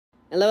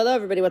Hello,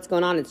 everybody. What's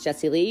going on? It's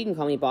Jessie Lee. You can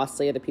call me Boss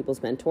Lee, or the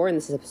People's Mentor, and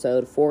this is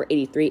episode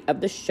 483 of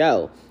the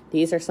show.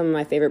 These are some of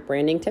my favorite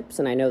branding tips,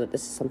 and I know that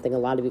this is something a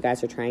lot of you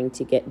guys are trying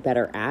to get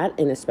better at,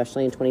 and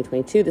especially in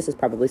 2022, this is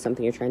probably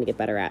something you're trying to get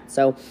better at.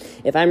 So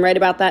if I'm right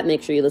about that,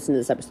 make sure you listen to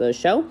this episode of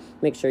the show.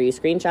 Make sure you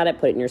screenshot it,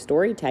 put it in your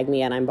story, tag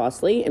me at I'm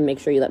Boss Lee, and make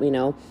sure you let me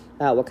know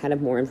what kind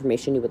of more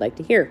information you would like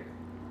to hear.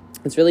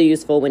 It's really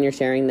useful when you're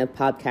sharing the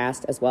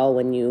podcast as well,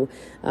 when you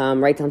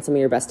write down some of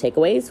your best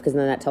takeaways, because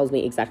then that tells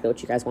me exactly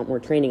what you guys want more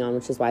training on,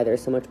 which is why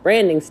there's so much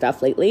branding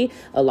stuff lately.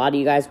 A lot of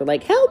you guys were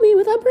like, help me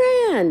with a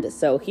brand.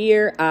 So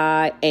here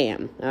I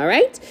am. All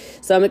right.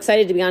 So I'm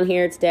excited to be on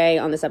here today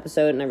on this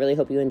episode, and I really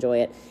hope you enjoy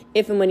it.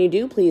 If and when you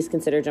do, please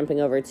consider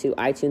jumping over to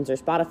iTunes or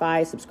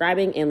Spotify,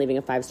 subscribing, and leaving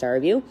a 5-star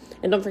review.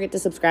 And don't forget to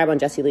subscribe on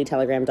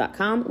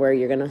JessieLeeTelegram.com, where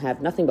you're going to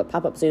have nothing but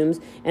pop-up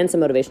Zooms and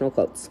some motivational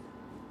quotes.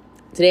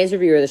 Today's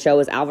reviewer of the show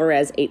is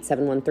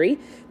Alvarez8713,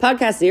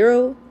 podcast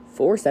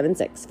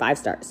 0476, 5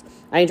 stars.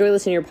 I enjoy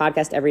listening to your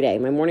podcast every day.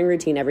 My morning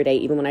routine every day,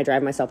 even when I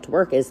drive myself to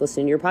work, is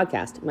listening to your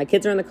podcast. My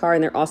kids are in the car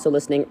and they're also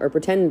listening, or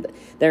pretend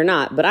they're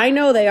not, but I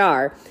know they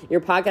are. Your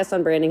podcast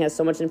on branding has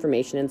so much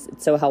information and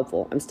it's so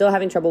helpful. I'm still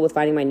having trouble with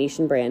finding my niche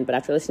and brand, but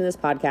after listening to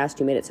this podcast,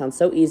 you made it sound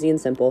so easy and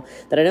simple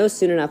that I know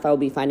soon enough I will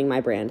be finding my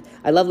brand.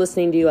 I love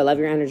listening to you. I love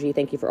your energy.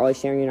 Thank you for always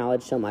sharing your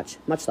knowledge so much.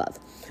 Much love.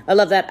 I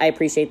love that. I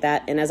appreciate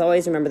that. And as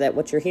always, remember that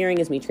what you're hearing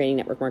is me training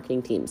network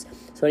marketing teams.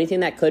 So anything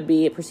that could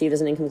be perceived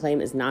as an income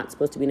claim is not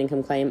supposed to be an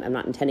income claim. I'm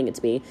not intending it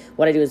to be.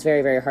 What I do is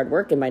very, very hard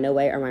work, and by no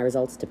way are my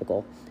results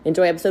typical.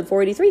 Enjoy episode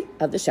 483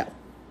 of the show.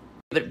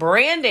 But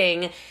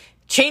branding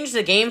changed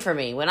the game for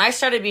me when I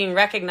started being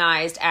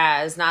recognized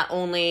as not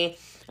only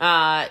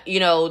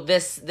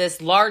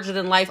this larger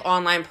than life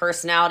online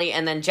personality,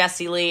 and then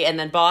Jessie Lee, and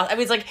then boss. I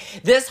mean, it's like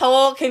this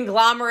whole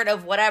conglomerate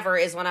of whatever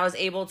is when I was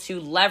able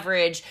to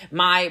leverage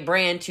my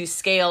brand to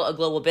scale a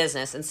global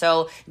business. And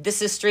so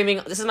this is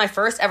streaming. This is my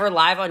first ever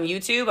live on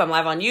YouTube. I'm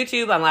live on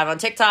YouTube. I'm live on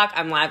TikTok.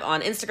 I'm live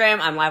on Instagram.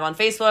 I'm live on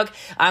Facebook.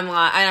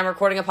 I'm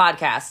recording a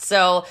podcast.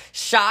 So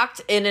shocked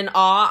and in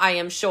awe, I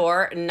am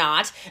sure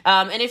not.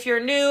 And if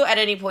you're new at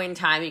any point in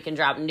time, you can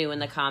drop new in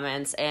the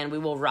comments and we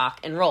will rock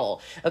and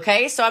roll.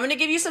 Okay. So I'm going to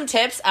give you some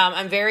tips.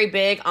 I'm very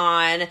big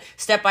on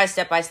step by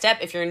step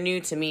if you're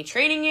new to me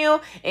training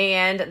you,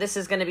 and this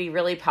is going to be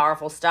really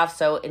powerful stuff,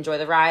 so enjoy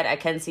the ride. I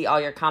can see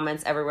all your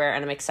comments everywhere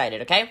and I'm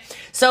excited. Okay,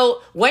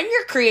 so when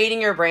you're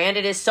creating your brand,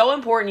 it is so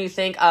important you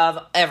think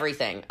of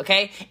everything.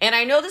 Okay, and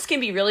I know this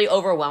can be really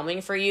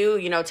overwhelming for you.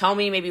 Tell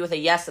me maybe with a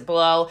yes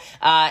below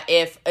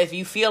if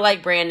you feel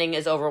like branding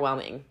is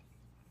overwhelming.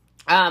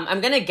 I'm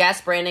going to guess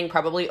branding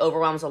probably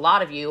overwhelms a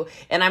lot of you,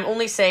 and I'm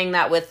only saying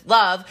that with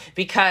love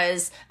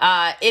because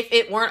if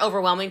it weren't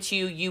overwhelming to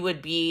you, you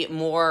would be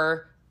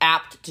more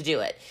apt to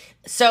do it.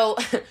 So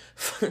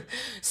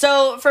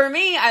for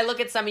me, I look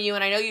at some of you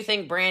and I know you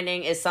think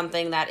branding is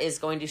something that is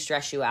going to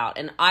stress you out.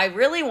 And I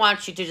really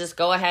want you to just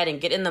go ahead and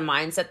get in the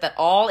mindset that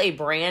all a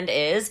brand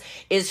is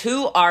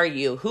who are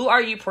you? Who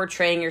are you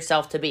portraying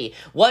yourself to be?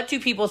 What do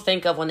people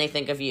think of when they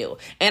think of you?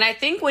 And I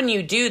think when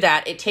you do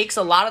that, it takes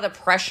a lot of the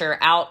pressure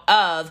out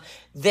of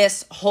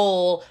this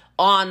whole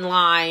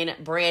online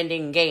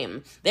branding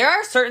game. There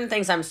are certain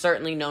things I'm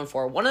certainly known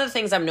for. One of the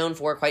things I'm known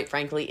for, quite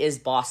frankly, is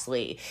Boss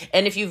Lee.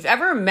 And if you've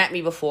ever met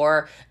me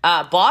before,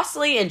 Boss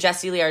Lee and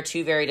Jessie Lee are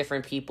two very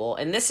different people.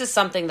 And this is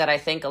something that I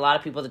think a lot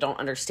of people that don't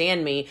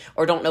understand me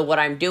or don't know what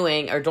I'm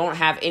doing or don't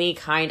have any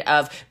kind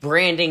of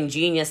branding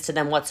genius to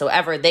them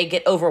whatsoever, they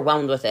get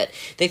overwhelmed with it.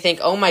 They think,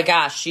 oh my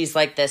gosh, she's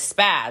like this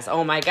spaz.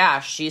 Oh my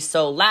gosh, she's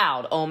so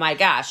loud. Oh my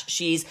gosh,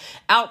 she's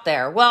out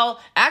there. Well,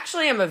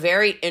 actually, I'm a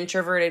very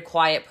introverted,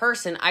 quiet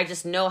person. I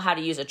just know how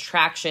to use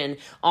attraction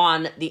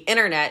on the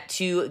internet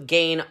to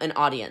gain an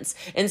audience.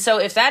 And so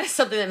if that is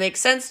something that makes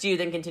sense to you,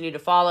 then continue to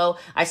follow.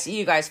 I see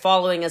you guys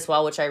following as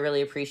well, which I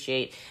really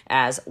appreciate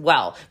as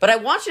well. But I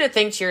want you to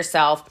think to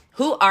yourself,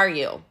 who are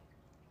you?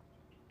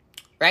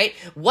 Right?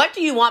 What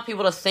do you want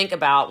people to think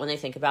about when they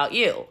think about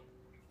you?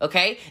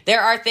 Okay,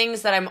 there are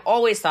things that I'm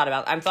always thought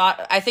about.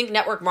 I think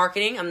network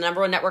marketing. I'm the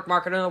number one network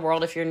marketer in the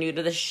world if you're new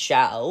to the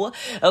show.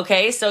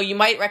 Okay, so you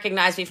might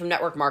recognize me from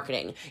network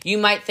marketing. You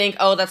might think,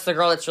 oh, that's the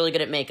girl that's really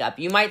good at makeup.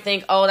 You might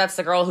think, oh, that's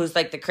the girl who's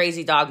like the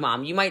crazy dog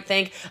mom. You might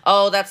think,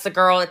 oh, that's the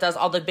girl that does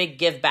all the big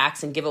give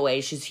backs and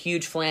giveaways. She's a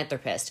huge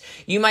philanthropist.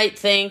 You might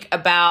think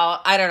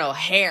about, I don't know,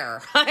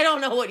 hair. I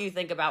don't know what you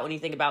think about when you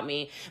think about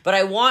me, but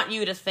I want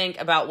you to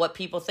think about what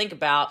people think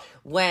about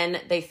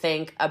when they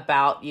think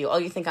about you. Oh,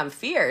 you think I'm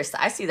fierce?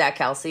 I see that,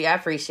 Kelsey. I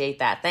appreciate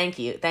that. Thank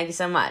you. Thank you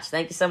so much.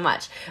 Thank you so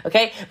much.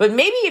 Okay. But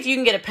maybe if you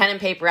can get a pen and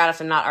paper out if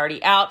they're not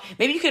already out,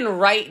 maybe you can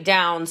write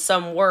down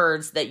some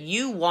words that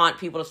you want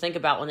people to think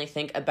about when they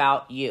think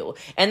about you.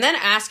 And then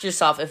ask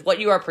yourself if what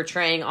you are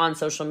portraying on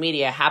social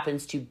media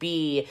happens to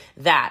be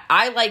that.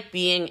 I like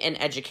being an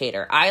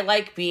educator. I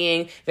like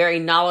being very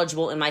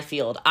knowledgeable in my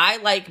field. I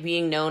like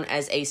being known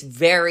as a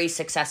very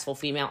successful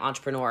female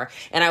entrepreneur.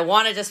 And I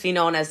want to just be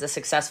known as the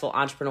successful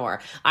entrepreneur.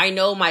 I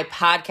know my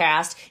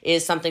podcast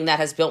is something that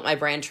has has built my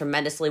brand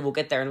tremendously. We'll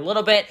get there in a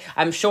little bit.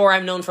 I'm sure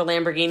I'm known for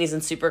Lamborghinis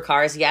and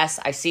supercars. Yes,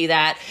 I see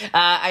that.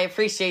 I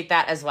appreciate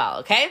that as well,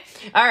 okay?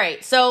 All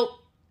right, so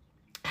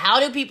how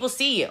do people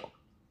see you?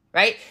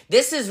 Right?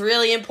 This is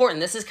really important.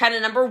 This is kind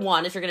of number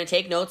one. If you're going to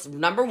take notes,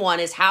 number one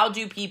is how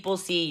do people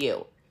see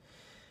you?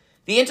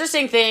 The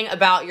interesting thing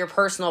about your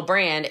personal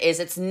brand is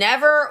it's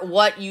never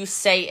what you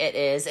say it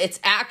is. It's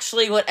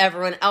actually what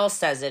everyone else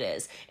says it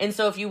is. And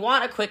so if you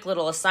want a quick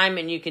little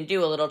assignment you can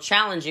do, a little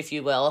challenge, if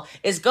you will,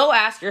 is go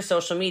ask your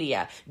social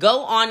media.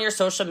 Go on your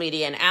social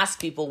media and ask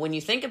people, when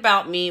you think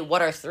about me,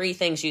 what are 3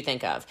 things you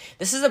think of?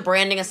 This is a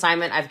branding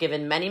assignment I've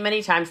given many,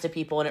 many times to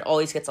people, and it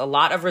always gets a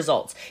lot of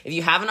results. If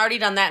you haven't already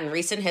done that in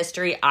recent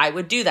history, I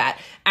would do that.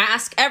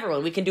 Ask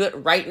everyone. We can do it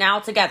right now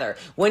together.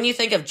 When you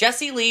think of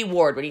Jessie Lee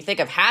Ward, when you think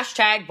of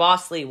hashtag Boss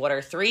Lee, what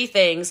are 3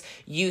 things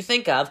you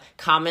think of?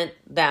 Comment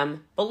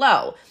them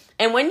below.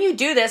 And when you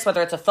do this,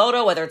 whether it's a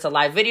photo, whether it's a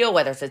live video,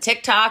 whether it's a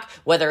TikTok,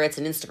 whether it's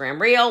an Instagram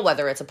reel,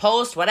 whether it's a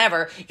post,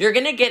 whatever, you're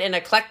going to get an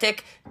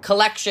eclectic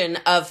collection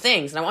of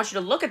things. And I want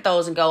you to look at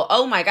those and go,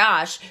 oh my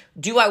gosh,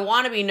 do I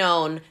want to be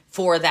known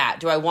for that?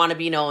 Do I want to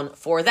be known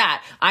for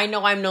that? I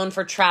know I'm known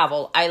for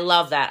travel. I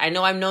love that. I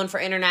know I'm known for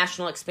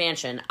international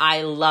expansion.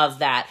 I love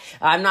that.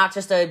 I'm not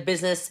just a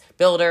business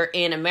builder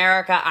in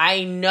America.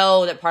 I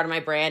know that part of my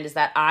brand is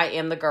that I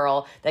am the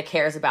girl that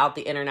cares about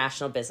the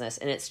international business,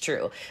 and it's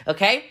true.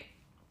 Okay?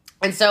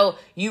 And so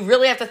you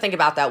really have to think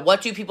about that.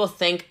 What do people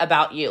think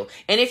about you?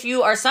 And if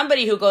you are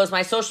somebody who goes,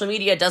 my social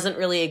media doesn't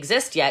really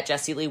exist yet,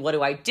 Jessie Lee, what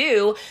do I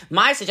do?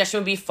 My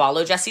suggestion would be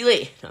follow Jessie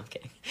Lee. No, I'm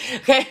kidding.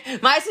 Okay,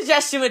 my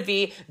suggestion would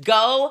be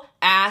go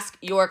ask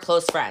your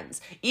close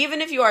friends.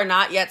 Even if you are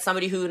not yet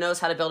somebody who knows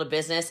how to build a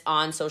business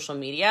on social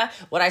media,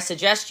 what I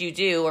suggest you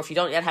do, or if you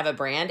don't yet have a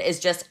brand, is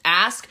just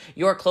ask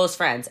your close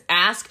friends.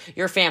 Ask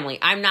your family.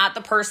 I'm not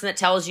the person that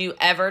tells you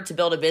ever to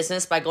build a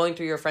business by going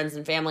through your friends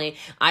and family.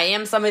 I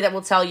am somebody that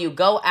will tell you,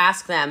 go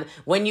ask them.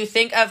 When you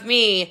think of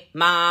me,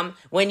 mom,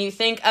 when you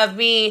think of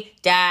me,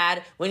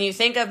 dad, when you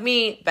think of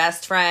me,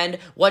 best friend,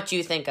 what do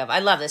you think of? I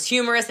love this.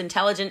 Humorous,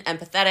 intelligent,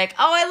 empathetic.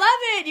 Oh, I love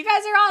it. You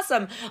guys are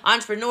awesome.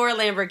 Entrepreneur,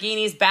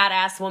 Lamborghinis,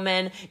 badass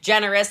woman,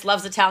 generous,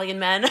 loves Italian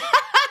men.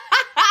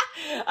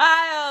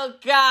 Oh,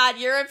 God.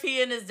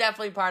 European is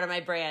definitely part of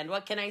my brand.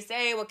 What can I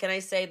say? What can I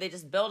say? They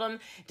just build them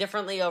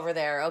differently over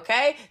there,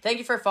 okay? Thank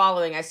you for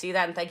following. I see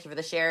that, and thank you for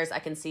the shares. I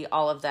can see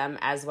all of them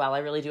as well. I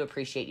really do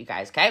appreciate you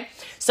guys, okay?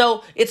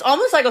 So it's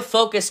almost like a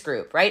focus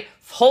group, right?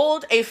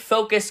 Hold a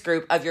focus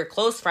group of your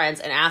close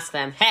friends and ask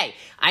them, hey,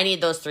 I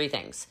need those 3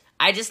 things.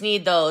 I just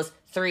need those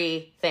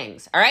 3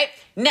 things. All right.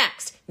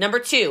 Next, number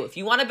 2, if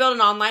you want to build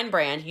an online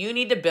brand, you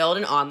need to build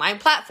an online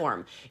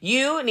platform.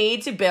 You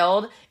need to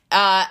build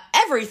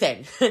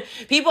everything.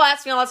 People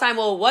ask me all the time,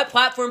 well, what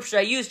platform should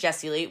I use,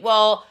 Jessie Lee?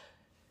 Well,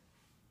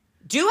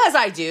 do as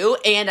I do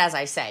and as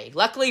I say.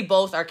 Luckily,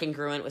 both are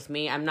congruent with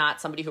me. I'm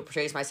not somebody who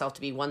portrays myself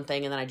to be one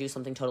thing and then I do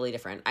something totally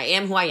different. I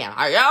am who I am.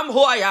 I am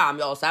who I am,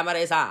 yo.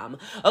 Somebody-sam.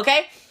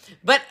 Okay?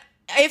 But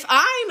if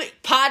I'm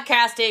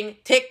podcasting,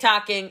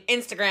 TikToking,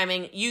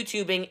 Instagramming,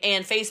 YouTubing,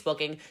 and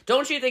Facebooking,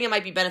 don't you think it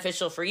might be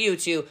beneficial for you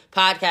to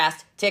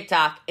podcast,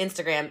 TikTok,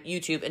 Instagram,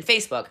 YouTube, and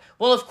Facebook?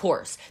 Well, of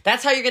course.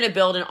 That's how you're going to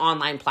build an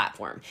online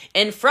platform.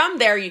 And from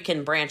there, you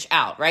can branch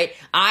out, right?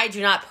 I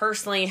do not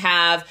personally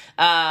have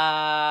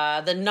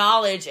the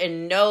knowledge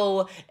and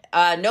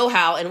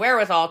know-how and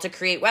wherewithal to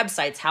create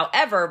websites.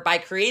 However, by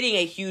creating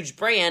a huge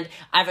brand,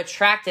 I've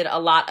attracted a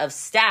lot of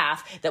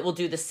staff that will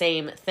do the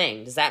same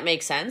thing. Does that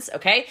make sense?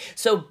 Okay.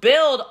 So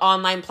build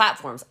online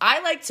platforms.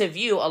 I like to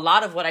view a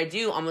lot of what I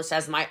do almost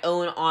as my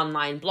own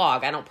online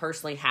blog. I don't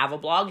personally have a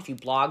blog. If you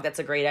blog, that's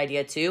a great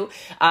idea too.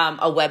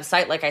 A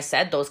website, like I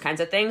said, those kinds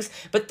of things.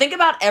 But think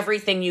about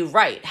everything you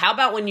write. How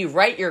about when you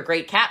write your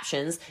great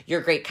captions,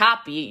 your great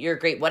copy, your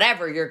great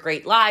whatever, your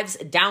great lives,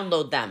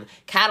 download them,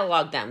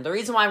 catalog them. The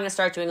reason why I'm going to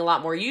start doing a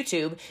lot more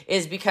YouTube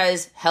is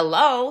because,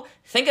 hello,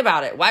 think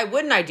about it. Why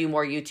wouldn't I do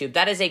more YouTube?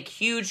 That is a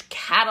huge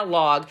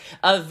catalog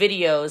of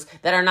videos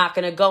that are not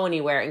going to go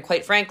anywhere. And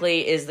quite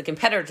frankly, is the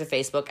competitor to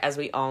Facebook, as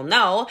we all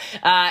know.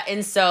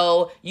 And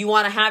so you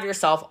want to have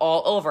yourself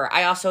all over.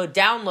 I also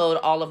download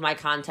all of my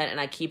content and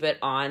I keep it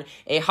on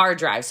a hard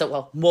drive. So,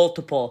 well,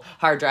 multiple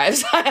hard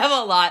drives. I have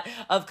a lot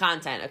of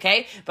content,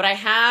 okay? But I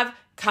have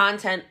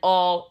content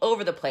all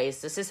over the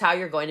place. This is how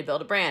you're going to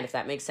build a brand, if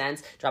that makes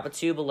sense. Drop a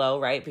 2 below,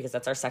 right? Because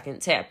that's our second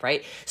tip,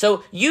 right?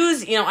 So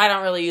use, I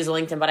don't really use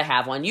LinkedIn, but I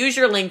have one. Use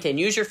your LinkedIn,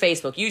 use your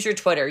Facebook, use your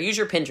Twitter, use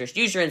your Pinterest,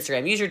 use your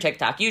Instagram, use your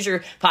TikTok, use your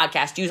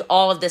podcast, use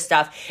all of this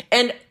stuff.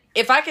 And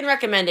if I can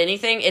recommend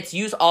anything, it's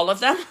use all of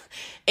them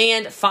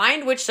and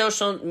find which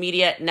social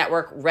media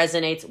network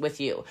resonates with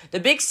you. The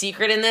big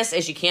secret in this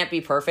is you can't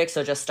be perfect,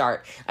 so just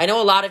start. I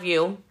know a lot of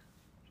you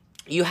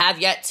have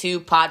yet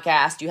to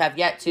podcast, you have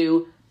yet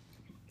to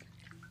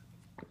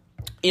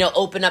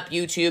open up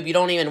YouTube. You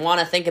don't even want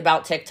to think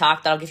about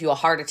TikTok. That'll give you a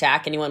heart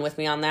attack. Anyone with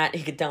me on that?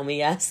 You could tell me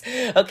yes.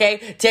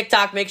 Okay.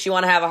 TikTok makes you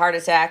want to have a heart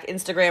attack.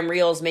 Instagram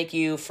Reels make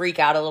you freak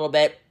out a little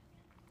bit.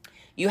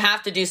 You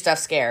have to do stuff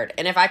scared.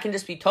 And if I can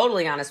just be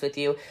totally honest with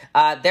you,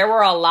 there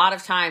were a lot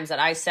of times that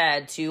I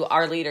said to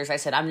our leaders, I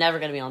said, I'm never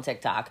going to be on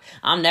TikTok.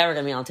 I'm never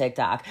going to be on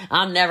TikTok.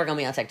 I'm never going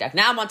to be on TikTok.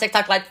 Now I'm on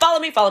TikTok like, follow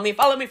me, follow me,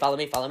 follow me, follow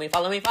me, follow me,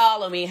 follow me,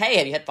 follow me. Hey,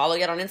 have you hit follow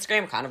yet on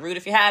Instagram? Kind of rude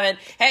if you haven't.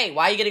 Hey,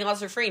 why are you getting all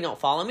this for free? Don't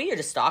follow me or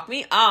just stalk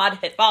me. Odd,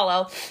 hit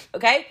follow.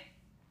 Okay?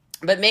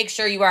 But make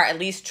sure you are at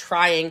least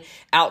trying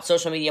out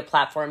social media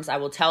platforms. I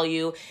will tell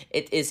you,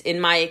 it is in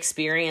my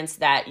experience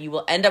that you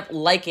will end up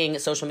liking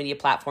social media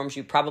platforms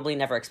you probably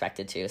never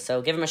expected to.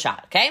 So give them a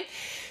shot, okay?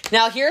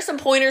 Now, here are some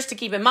pointers to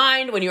keep in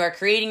mind when you are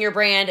creating your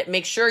brand.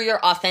 Make sure you're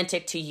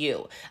authentic to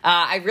you.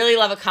 I really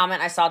love a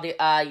comment I saw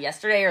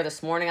yesterday or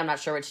this morning, I'm not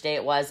sure which day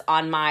it was,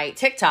 on my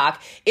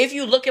TikTok. If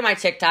you look at my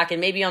TikTok, and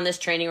maybe on this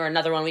training or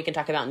another one, we can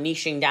talk about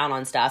niching down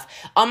on stuff.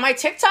 On my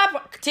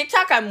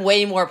TikTok, I'm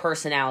way more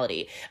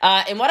personality.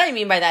 And what I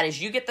mean by that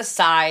is you get the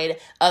side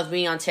of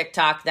me on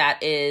TikTok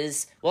that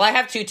is, well, I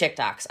have two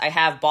TikToks. I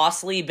have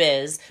Boss Lee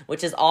Biz,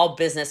 which is all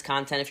business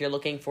content if you're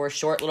looking for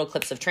short little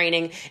clips of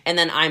training, and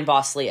then I'm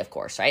Boss Lee, of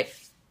course, right?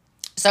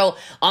 So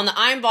on the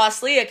I'm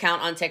Boss Lee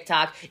account on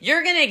TikTok,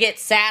 you're going to get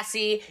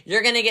sassy,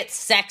 you're going to get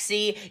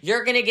sexy,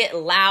 you're going to get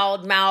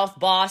loudmouth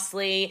Boss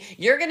Lee,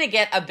 you're going to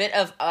get a bit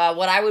of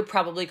what I would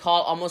probably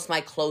call almost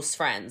my close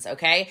friends,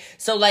 okay?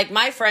 So like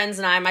my friends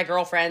and I, my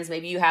girlfriends,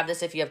 maybe you have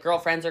this if you have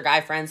girlfriends or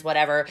guy friends,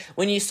 whatever,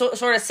 when you sort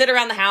of sit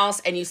around the house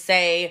and you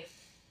say,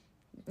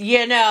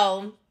 you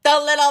know, the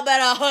little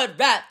bit of hood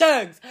rat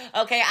things.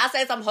 Okay, I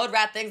say some hood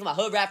rat things to my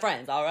hood rat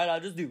friends. All right, I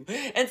just do.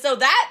 And so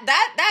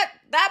that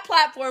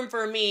platform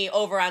for me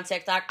over on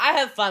TikTok, I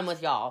have fun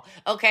with y'all.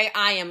 Okay,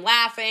 I am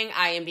laughing.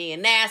 I am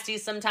being nasty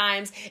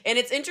sometimes. And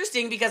it's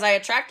interesting because I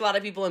attract a lot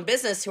of people in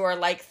business who are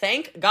like,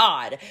 thank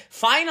God,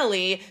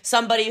 finally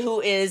somebody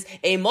who is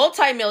a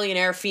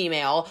multimillionaire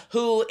female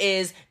who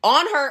is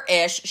on her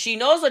ish. She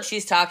knows what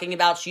she's talking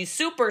about. She's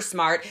super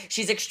smart.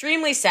 She's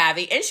extremely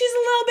savvy. And she's a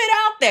little bit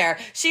out there.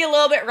 She's a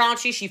little bit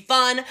raunchy. She's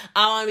fun.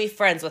 I want to be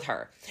friends with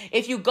her.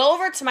 If you go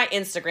over to my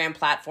Instagram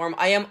platform,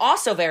 I am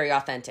also very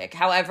authentic.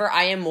 However,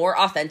 I am more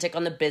authentic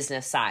on the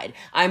business side.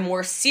 I'm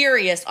more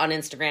serious on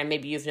Instagram.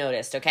 Maybe you've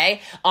noticed, okay?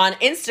 On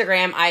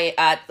Instagram,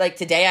 like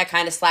today, I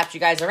kind of slapped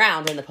you guys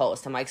around in the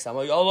post. I'm like, some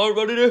of y'all are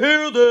ready to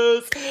hear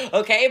this,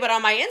 okay? But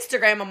on my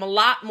Instagram, I'm a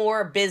lot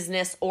more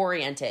business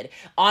oriented.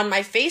 On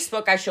my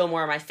Facebook, I show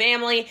more of my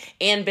family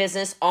and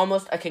business,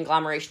 almost a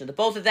conglomeration of the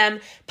both of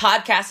them.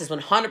 Podcast is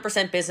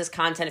 100% business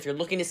content. If you're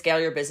looking to scale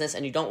your business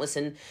and you don't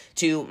listen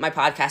to my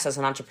podcast as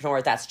an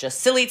entrepreneur, that's just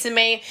silly to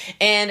me.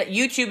 And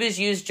YouTube is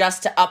used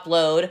just to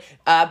upload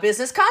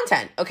business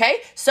content,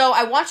 okay? So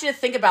I want you to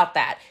think about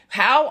that.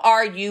 How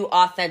are you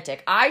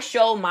authentic? I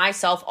show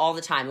myself all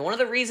the time. And one of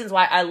the reasons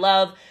why I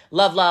love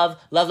live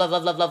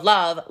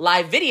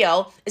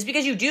video is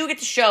because you do get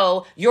to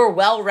show your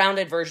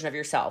well-rounded version of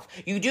yourself.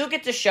 You do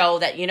get to show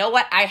that, you know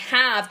what, I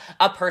have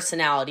a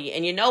personality,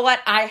 and you know what,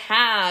 I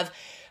have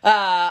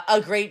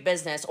a great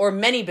business, or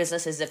many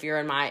businesses if you're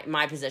in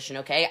my position,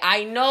 okay?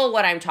 I know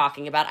what I'm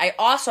talking about. I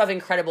also have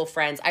incredible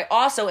friends. I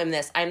also am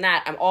this, I'm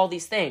that, I'm all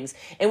these things.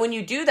 And when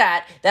you do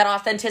that, that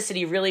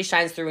authenticity really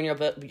shines through when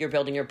you're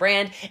building your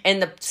brand.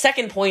 And the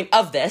second point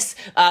of this,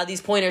 these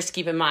pointers to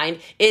keep in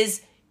mind,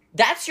 is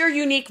that's your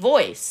unique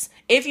voice.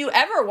 If you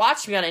ever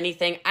watch me on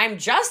anything, I'm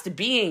just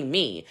being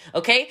me,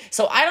 okay?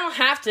 So I don't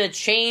have to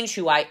change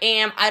who I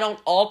am. I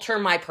don't alter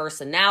my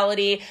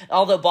personality,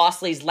 although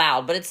Boss Lee's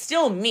loud, but it's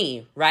still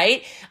me,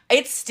 right?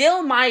 It's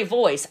still my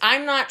voice.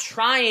 I'm not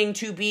trying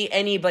to be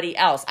anybody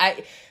else.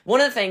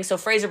 One of the things, so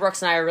Fraser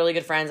Brooks and I are really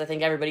good friends. I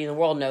think everybody in the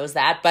world knows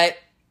that, but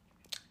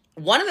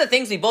one of the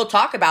things we both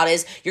talk about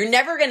is you're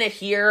never going to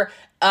hear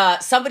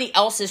somebody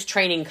else's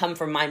training come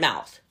from my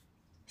mouth.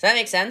 Does that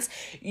make sense?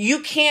 You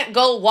can't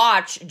go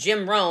watch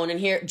Jim Rohn and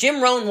hear,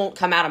 Jim Rohn won't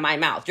come out of my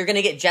mouth. You're going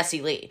to get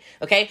Jesse Lee,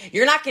 okay?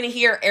 You're not going to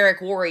hear Eric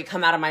Worre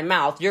come out of my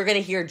mouth. You're going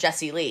to hear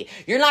Jesse Lee.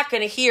 You're not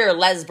going to hear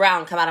Les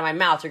Brown come out of my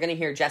mouth. You're going to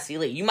hear Jesse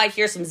Lee. You might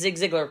hear some Zig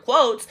Ziglar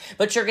quotes,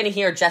 but you're going to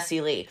hear Jesse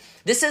Lee.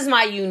 This is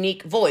my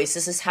unique voice.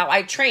 This is how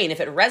I train. If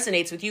it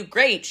resonates with you,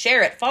 great,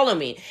 share it, follow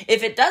me.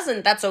 If it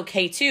doesn't, that's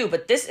okay too,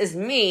 but this is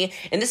me,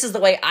 and this is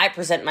the way I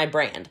present my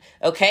brand,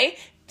 okay?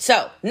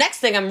 So next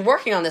thing, I'm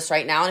working on this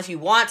right now, and if you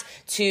want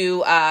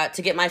to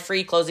get my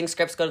free closing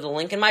scripts, go to the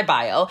link in my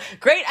bio.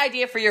 Great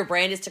idea for your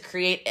brand is to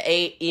create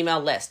a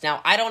email list.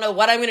 Now, I don't know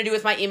what I'm going to do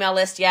with my email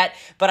list yet,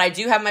 but I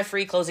do have my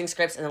free closing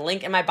scripts and the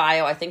link in my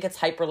bio. I think it's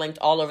hyperlinked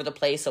all over the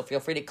place, so feel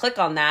free to click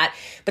on that.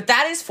 But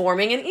that is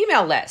forming an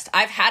email list.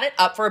 I've had it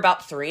up for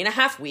about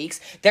 3.5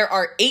 weeks. There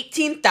are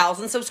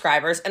 18,000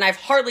 subscribers, and I've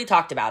hardly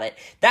talked about it.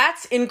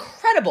 That's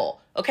incredible.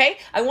 Okay,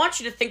 I want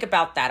you to think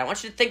about that. I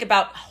want you to think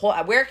about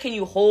where can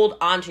you hold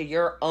onto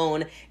your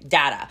own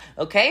data,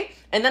 okay?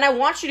 And then I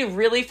want you to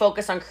really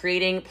focus on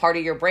creating part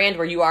of your brand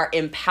where you are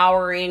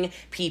empowering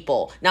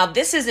people. Now,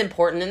 this is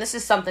important, and this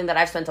is something that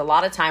I've spent a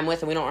lot of time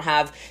with, and we don't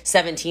have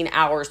 17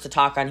 hours to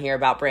talk on here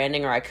about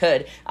branding, or I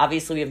could.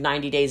 Obviously, we have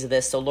 90 days of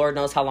this, so Lord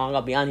knows how long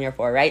I'll be on here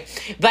for, right?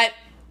 But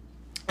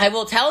I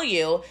will tell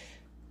you,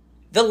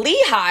 the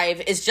Lee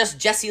Hive is just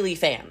Jesse Lee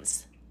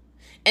fans.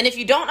 And if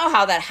you don't know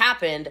how that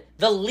happened,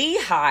 the Lee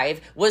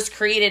Hive was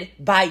created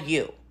by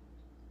you.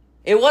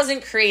 It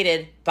wasn't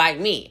created by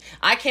me.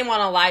 I came on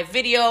a live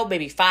video,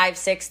 maybe 5,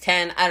 6,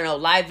 10, I don't know,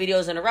 live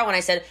videos in a row, and I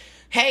said,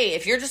 hey,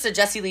 if you're just a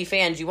Jessie Lee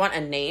fan, do you want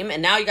a name?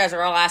 And now you guys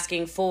are all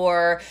asking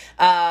for,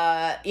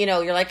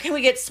 you're like, can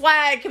we get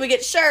swag? Can we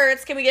get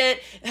shirts? Can we get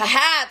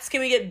hats? Can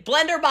we get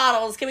blender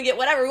bottles? Can we get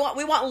whatever?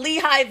 We want Lee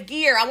Hive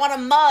gear. I want a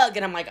mug.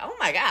 And I'm like, oh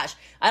my gosh,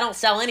 I don't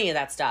sell any of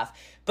that stuff.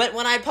 But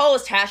when I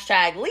post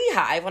hashtag Lee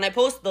Hive, when I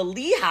post the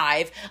Lee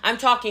Hive, I'm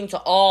talking to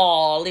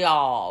all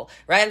y'all,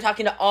 right? I'm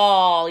talking to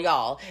all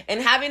y'all. And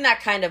having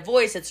that kind of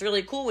voice, it's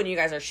really cool when you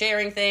guys are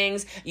sharing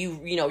things. You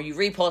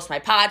repost my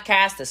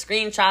podcast, the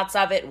screenshots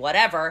of it,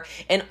 whatever.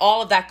 And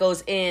all of that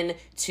goes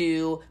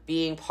into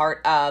being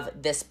part of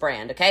this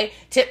brand, okay?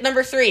 Tip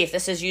number 3, if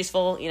this is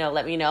useful,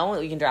 let me know.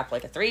 You can drop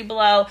like a 3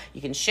 below.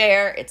 You can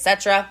share,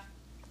 etc.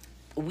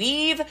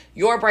 Weave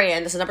your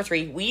brand. This is number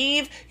 3.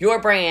 Weave your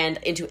brand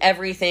into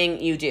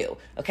everything you do,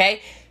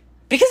 okay?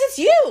 Because it's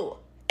you.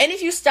 And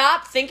if you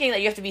stop thinking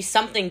that you have to be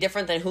something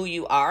different than who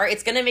you are,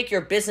 it's going to make your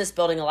business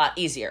building a lot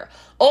easier.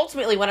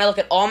 Ultimately, when I look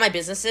at all my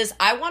businesses,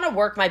 I want to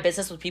work my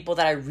business with people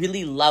that I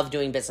really love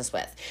doing business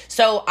with.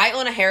 So I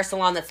own a hair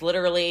salon that's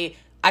literally,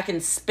 I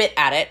can spit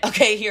at it,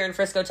 okay, here in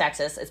Frisco,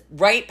 Texas. It's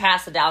right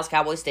past the Dallas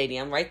Cowboys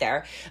Stadium, right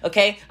there,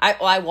 okay?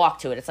 I walk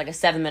to it. It's like a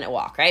 7-minute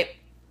walk, right?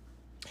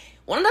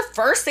 One of the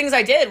first things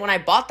I did when I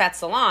bought that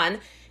salon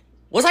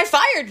was I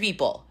fired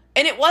people.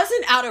 And it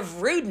wasn't out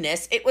of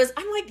rudeness.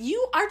 I'm like,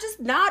 you are just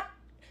not,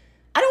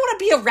 I don't want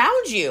to be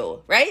around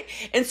you, right?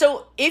 And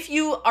so if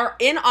you are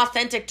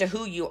inauthentic to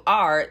who you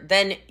are,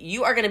 then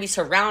you are going to be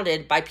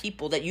surrounded by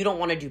people that you don't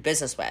want to do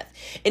business with.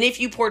 And if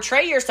you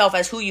portray yourself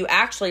as who you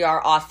actually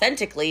are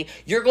authentically,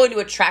 you're going to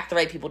attract the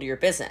right people to your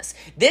business.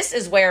 This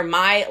is where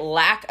my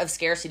lack of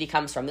scarcity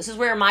comes from. This is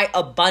where my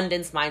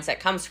abundance mindset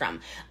comes from.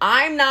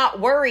 I'm not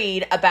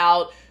worried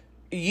about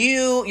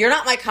you're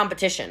not my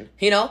competition,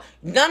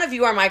 None of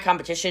you are my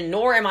competition,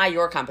 nor am I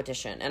your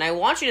competition. And I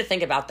want you to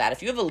think about that.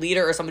 If you have a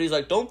leader or somebody who's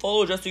like, don't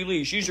follow Jessie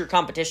Lee, she's your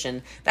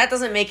competition, that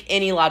doesn't make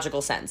any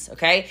logical sense,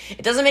 okay?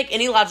 It doesn't make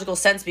any logical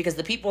sense because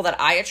the people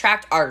that I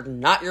attract are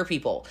not your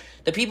people.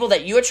 The people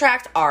that you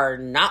attract are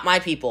not my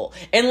people.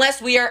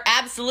 Unless we are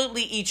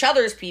absolutely each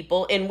other's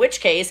people, in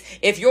which case,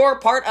 if you're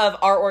part of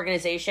our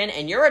organization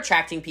and you're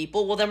attracting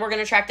people, well, then we're going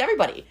to attract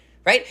everybody.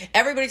 Right?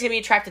 Everybody's going to be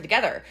attracted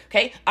together.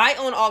 Okay. I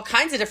own all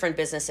kinds of different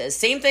businesses.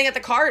 Same thing at the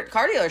car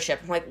dealership.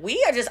 I'm like,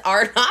 we just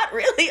are not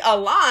really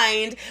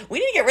aligned. We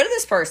need to get rid of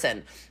this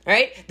person,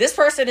 right? This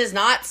person is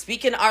not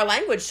speaking our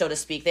language, so to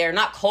speak. They are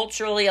not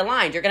culturally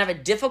aligned. You're going to have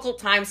a difficult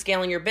time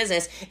scaling your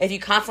business if you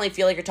constantly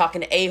feel like you're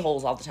talking to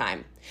a-holes all the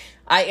time.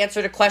 I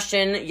answered a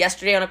question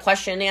yesterday on a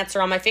question and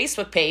answer on my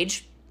Facebook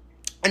page.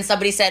 And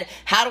somebody said,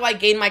 how do I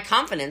gain my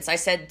confidence? I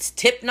said,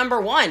 tip number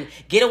 1,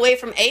 get away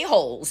from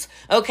a-holes.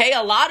 Okay,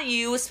 a lot of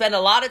you spend a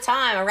lot of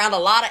time around a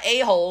lot of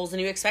a-holes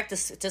and you expect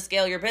to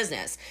scale your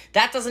business.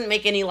 That doesn't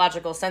make any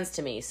logical sense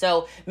to me.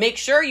 So make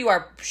sure you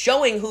are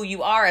showing who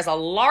you are as a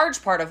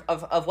large part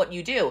of what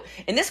you do.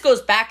 And this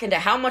goes back into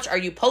how much are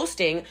you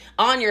posting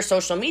on your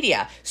social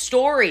media,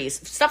 stories,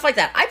 stuff like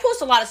that. I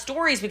post a lot of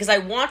stories because I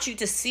want you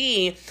to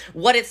see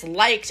what it's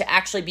like to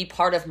actually be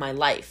part of my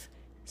life.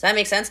 Does that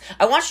make sense?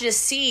 I want you to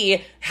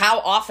see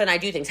how often I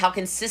do things, how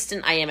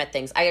consistent I am at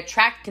things. I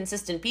attract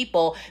consistent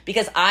people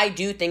because I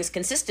do things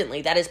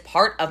consistently. That is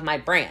part of my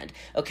brand,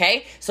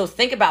 okay? So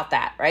think about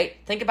that, right?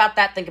 Think about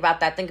that.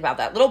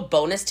 Little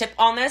bonus tip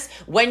on this.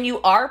 When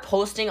you are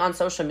posting on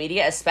social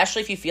media,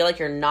 especially if you feel like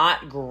you're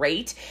not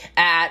great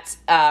at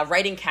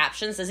writing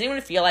captions, does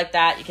anyone feel like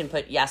that? You can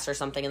put yes or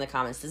something in the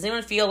comments. Does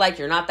anyone feel like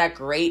you're not that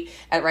great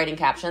at writing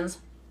captions?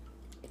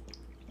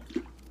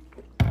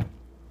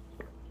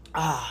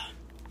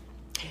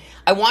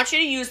 I want you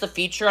to use the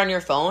feature on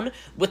your phone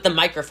with the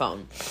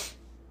microphone.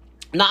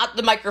 Not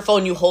the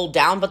microphone you hold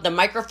down, but the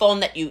microphone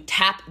that you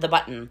tap the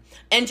button.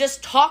 And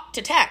just talk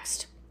to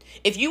text.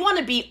 If you want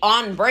to be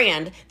on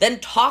brand, then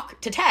talk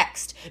to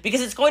text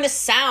because it's going to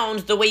sound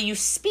the way you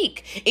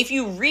speak. If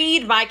you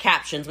read my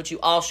captions, which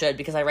you all should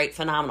because I write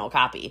phenomenal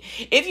copy.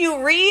 If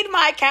you read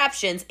my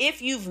captions,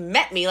 if you've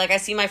met me, like I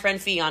see my friend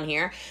Fee on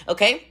here,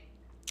 okay?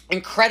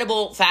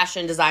 Incredible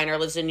fashion designer,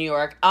 lives in New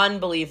York.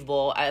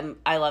 Unbelievable.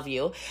 I love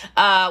you.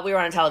 We were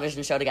on a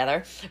television show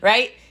together,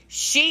 right?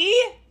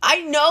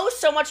 I know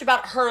so much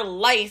about her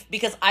life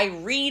because I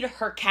read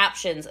her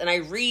captions and I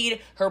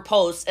read her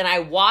posts and I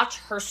watch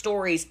her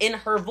stories in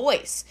her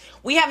voice.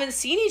 We haven't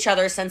seen each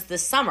other since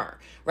this summer,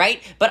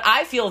 right? But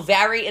I feel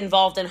very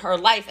involved in her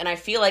life and I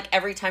feel like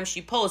every time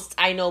she posts,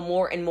 I know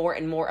more and more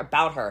and more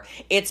about her.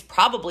 It's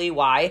probably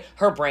why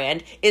her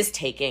brand is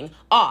taking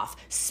off.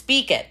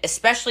 Speak it,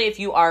 especially if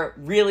you are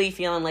really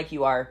feeling like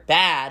you are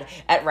bad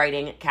at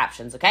writing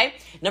captions, okay?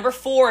 Number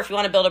 4, if you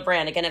want to build a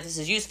brand, again, if this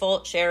is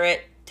useful, share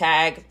it,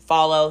 tag,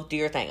 follow, do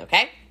your thing,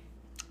 okay?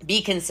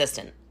 Be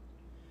consistent,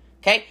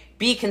 okay?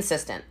 Be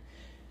consistent.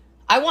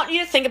 I want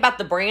you to think about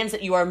the brands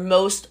that you are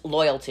most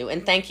loyal to.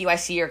 And thank you, I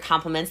see your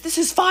compliments. This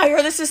is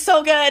fire. This is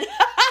so good.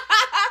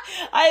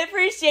 I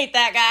appreciate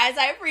that, guys.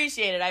 I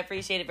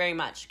appreciate it very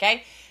much,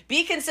 okay?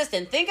 Be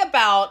consistent. Think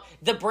about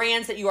the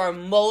brands that you are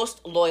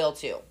most loyal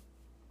to.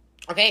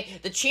 Okay?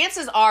 The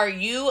chances are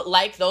you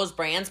like those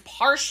brands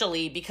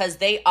partially because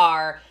they've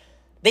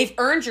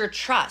earned your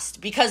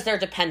trust because they're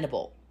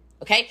dependable.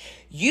 Okay?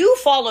 You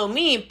follow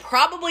me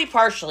probably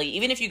partially,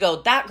 even if you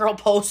go, that girl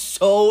posts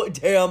so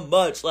damn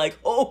much. Like,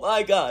 oh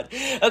my God.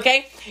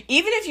 Okay?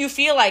 Even if you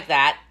feel like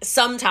that,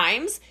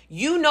 sometimes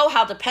you know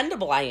how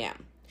dependable I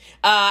am.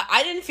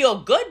 I didn't feel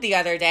good the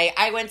other day.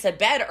 I went to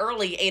bed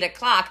early, 8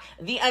 o'clock.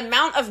 The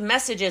amount of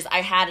messages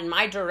I had in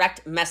my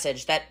direct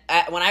message that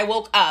when I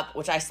woke up,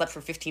 which I slept for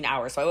 15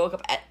 hours, so I woke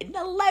up at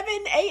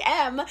 11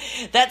 a.m.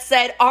 that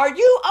said, are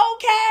you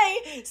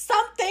okay?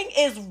 Something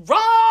is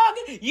wrong.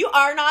 You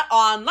are not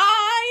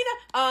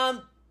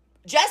online.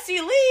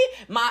 Jessie Lee,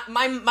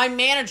 my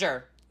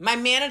manager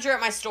at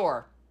my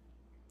store,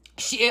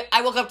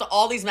 I woke up to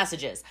all these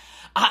messages.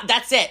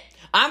 That's it.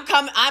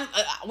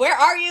 Where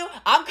are you?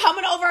 I'm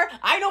coming over.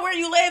 I know where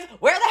you live.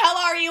 Where the hell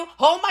are you?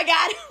 Oh my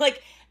God.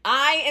 Like,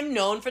 I am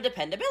known for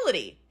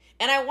dependability.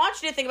 And I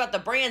want you to think about the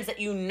brands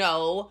that you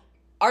know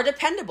are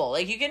dependable.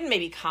 Like, you can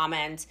maybe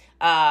comment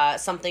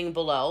something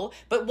below,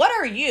 but what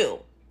are you?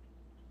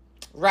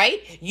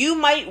 Right? You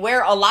might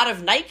wear a lot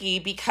of Nike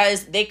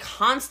because they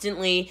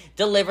constantly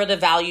deliver the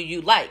value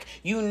you like.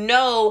 You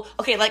know,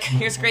 okay, like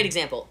here's a great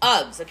example.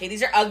 Uggs. Okay,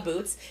 these are Ugg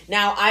boots.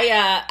 Now,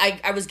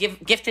 I was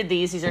gifted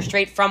these. These are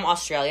straight from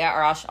Australia.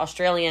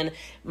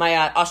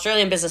 My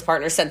Australian business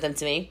partner sent them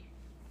to me.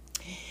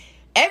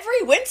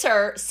 Every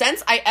winter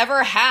since I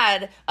ever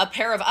had a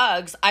pair of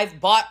Uggs,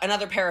 I've bought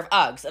another pair of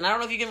Uggs. And I don't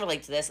know if you can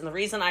relate to this. And the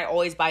reason I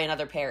always buy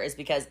another pair is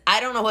because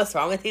I don't know what's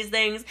wrong with these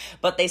things,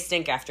 but they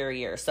stink after a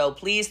year. So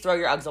please throw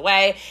your Uggs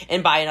away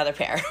and buy another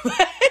pair.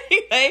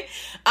 Anyway,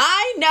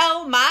 I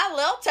know my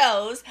little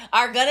toes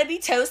are going to be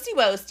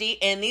toasty-woasty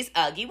in these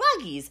Uggy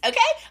Wuggies, okay?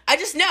 I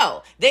just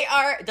know. They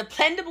are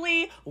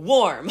dependably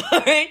warm,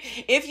 all right?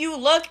 If you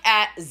look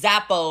at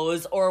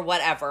Zappos or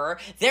whatever,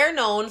 they're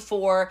known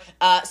for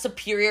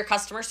superior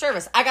customer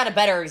service. I got a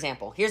better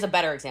example. Here's a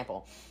better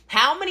example.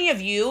 How many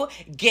of you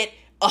get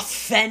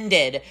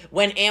offended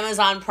when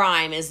Amazon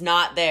Prime is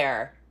not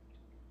there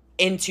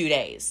in 2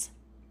 days?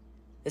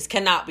 This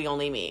cannot be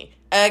only me.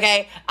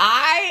 Okay,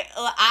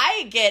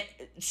 I get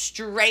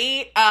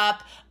straight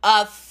up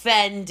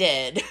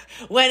offended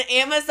when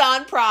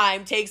Amazon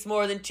Prime takes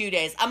more than 2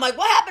 days. I'm like,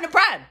 what happened to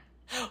Prime?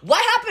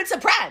 What happened to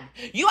Prime?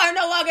 You are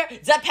no longer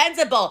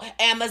dependable,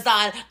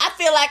 Amazon. I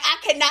feel like I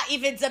cannot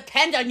even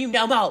depend on you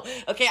no more.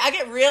 Okay, I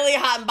get really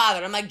hot and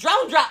bothered. I'm like,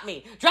 drone drop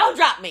me.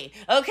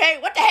 Okay,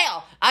 what the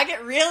hell? I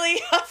get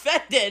really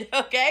offended,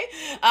 okay?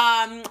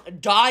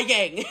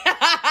 Dying.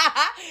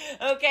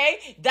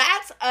 Okay,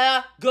 that's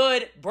a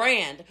good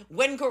brand.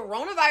 When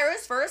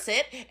coronavirus first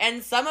hit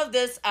and some of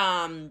the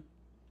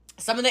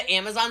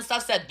Amazon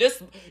stuff said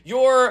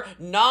your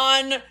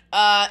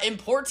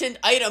non-important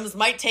items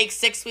might take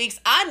 6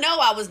 weeks. I know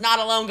I was not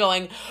alone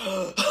going,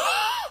 I'm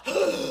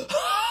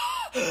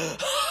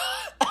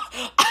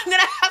going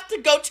to have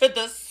to go to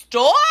the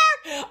store?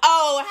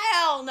 Oh,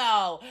 hell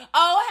no,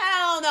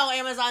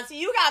 Amazon. See,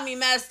 you got me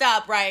messed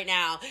up right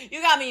now.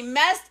 You got me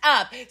messed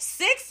up.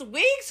 6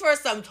 weeks for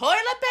some toilet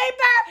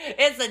paper?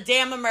 It's a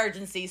damn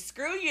emergency.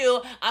 Screw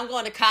you. I'm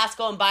going to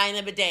Costco and buying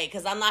a bidet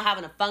because I'm not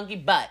having a funky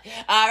butt.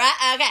 All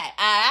right? Okay.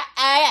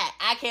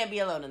 I can't be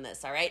alone in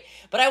this, all right?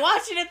 But I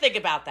want you to think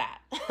about that.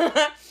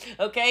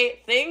 Okay?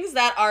 Things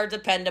that are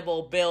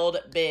dependable build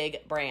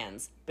big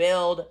brands.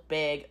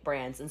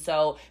 And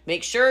so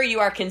make sure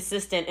you are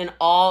consistent in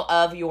all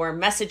of your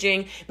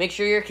messaging. Make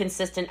sure you're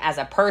consistent as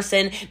a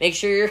person. Make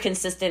sure you're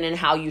consistent in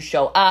how you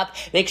show up.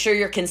 Make sure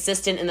you're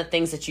consistent in the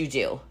things that you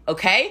do.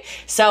 Okay?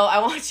 So I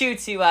want you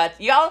to,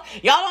 y'all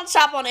don't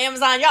shop on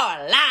Amazon. Y'all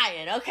are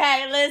lying.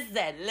 Okay?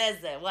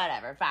 Listen,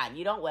 whatever. Fine.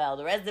 You don't well.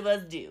 The rest of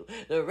us do.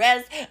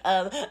 Okay? So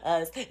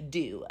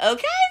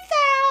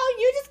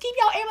you just keep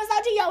your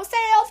Amazon to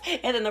yourself.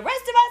 And then the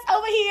rest of us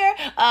over here,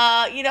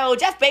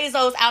 Jeff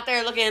Bezos out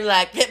there looking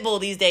like Pitbull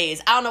these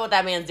days. I don't know what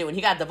that man's doing.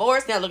 He got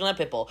divorced, now looking like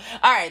Pitbull.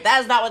 All right,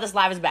 that is not what this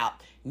live is about.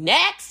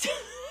 Next. All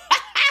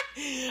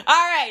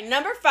right,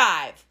 number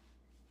five.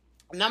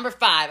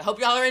 I hope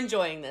y'all are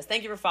enjoying this.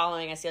 Thank you for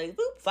following. I see you.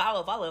 Boop,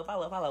 follow.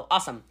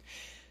 Awesome.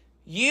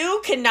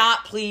 You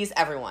cannot please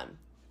everyone.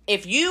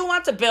 If you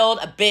want to build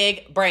a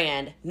big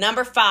brand,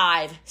 number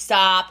 5,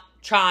 stop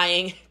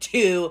trying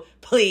to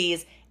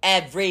please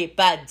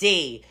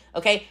everybody.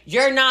 Okay?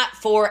 You're not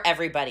for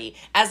everybody.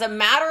 As a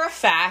matter of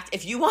fact,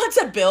 if you want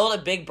to build a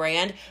big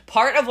brand,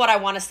 part of what I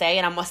want to say,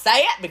 and I'm going to say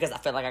it because I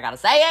feel like I got to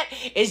say it,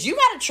 is you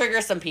got to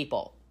trigger some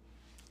people.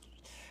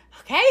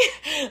 Okay?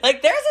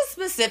 Like, there's a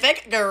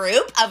specific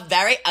group of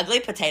very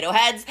ugly potato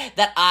heads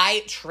that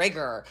I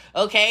trigger.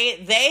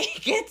 Okay? They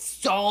get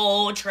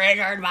so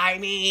triggered by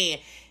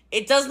me.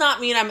 It does not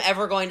mean I'm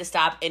ever going to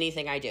stop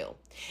anything I do.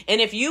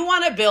 And if you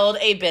want to build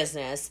a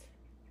business,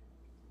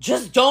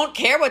 just don't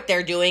care what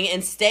they're doing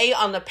and stay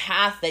on the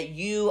path that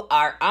you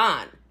are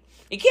on.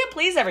 You can't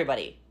please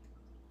everybody.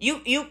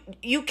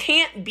 You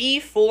can't be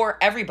for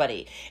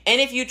everybody. And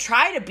if you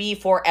try to be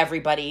for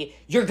everybody,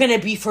 you're going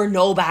to be for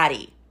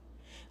nobody.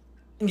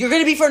 you're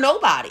going to be for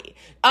nobody.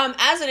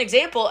 As an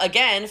example,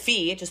 again,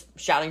 Fee, just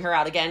shouting her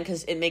out again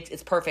because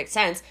it's perfect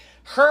sense.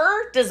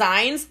 Her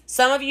designs,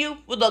 some of you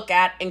would look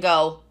at and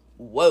go,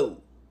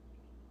 whoa,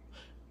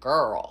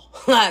 girl,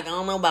 like, I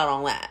don't know about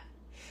all that.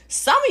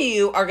 Some of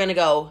you are going to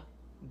go,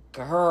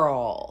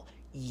 girl,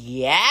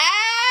 yes,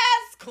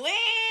 queen,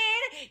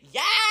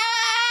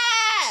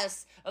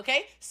 yes.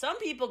 Okay, some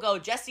people go,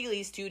 Jessie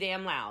Lee's too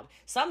damn loud.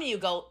 Some of you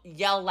go,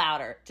 yell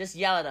louder. Just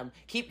yell at them.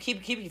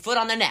 Keep your foot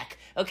on their neck.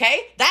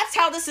 Okay, that's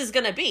how this is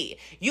gonna be.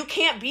 You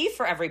can't be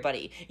for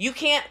everybody. You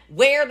can't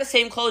wear the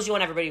same clothes you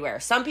want everybody to wear.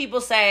 Some people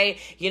say,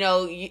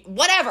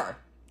 whatever.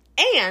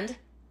 And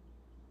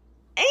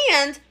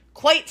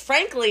quite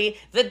frankly,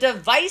 the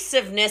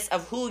divisiveness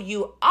of who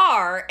you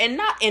are, and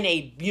not in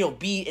a,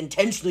 be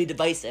intentionally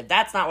divisive.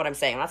 That's not what I'm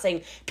saying. I'm not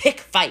saying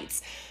pick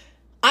fights.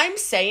 I'm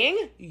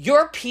saying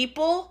your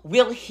people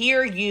will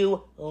hear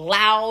you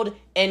loud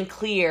and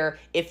clear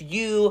if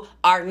you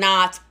are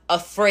not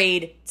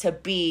afraid to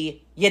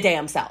be your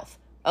damn self,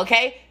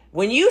 okay?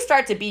 When you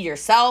start to be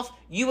yourself,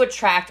 you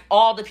attract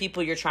all the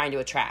people you're trying to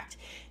attract.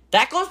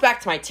 That goes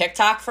back to my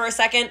TikTok for a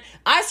second.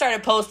 I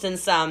started posting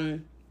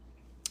some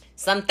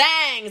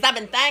things. I've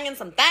been thanging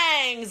some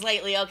things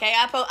lately, okay?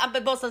 I've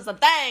been posting some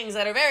things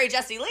that are very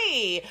Jessie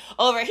Lee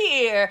over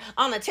here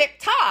on the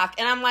TikTok.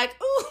 And I'm like,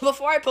 ooh,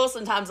 before I post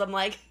sometimes, I'm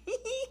like,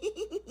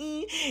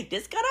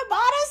 this gonna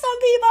bother some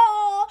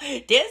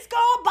people. This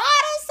gonna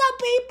bother some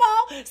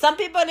people. Some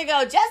people gonna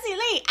go, Jessie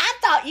Lee, I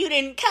thought you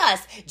didn't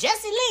cuss.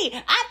 Jessie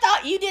Lee, I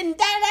thought you didn't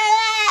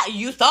da-da-da.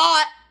 You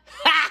thought,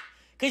 ha,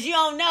 because you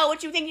don't know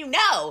what you think you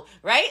know,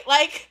 right?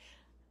 Like,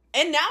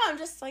 and now I'm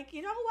just like,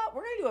 you know what?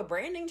 We're going to do a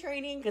branding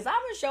training because I'm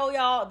going to show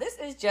y'all this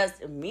is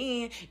just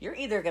me. You're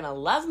either going to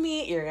love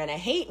me, you're going to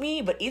hate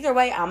me, but either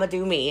way, I'm going to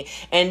do me.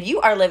 And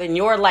you are living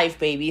your life,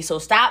 baby. So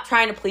stop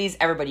trying to please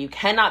everybody. You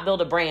cannot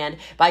build a brand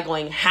by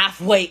going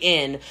halfway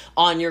in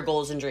on your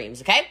goals and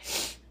dreams, okay?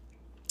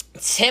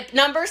 Tip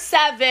number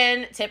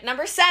seven,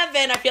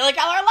 I feel like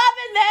y'all are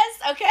loving this,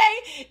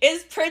 okay,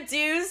 is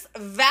produce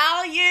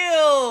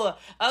value,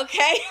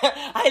 okay?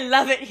 I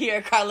love it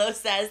here, Carlos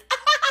says.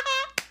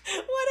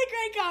 What a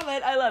great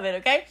comment. I love it,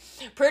 okay?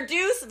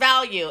 Produce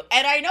value.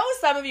 And I know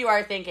some of you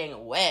are thinking,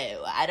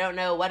 whoa, I don't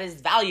know what is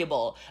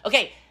valuable.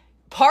 Okay,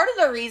 part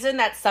of the reason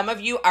that some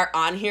of you are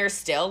on here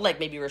still, like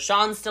maybe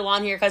Rashawn's still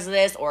on here because of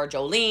this, or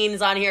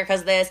Jolene's on here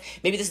because of this.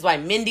 Maybe this is why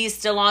Mindy's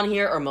still on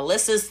here, or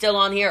Melissa's still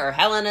on here, or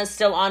Helena's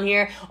still on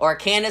here, or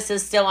Candace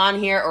is still on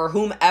here, or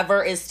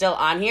whomever is still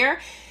on here.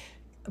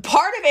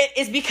 Part of it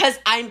is because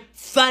I'm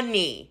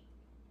funny.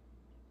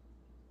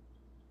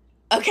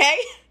 Okay?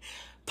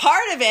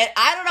 Part of it,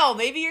 I don't know,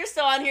 maybe you're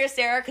still on here,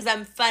 Sarah, because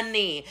I'm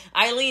funny.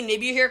 Eileen,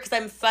 maybe you're here because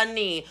I'm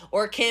funny.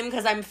 Or Kim,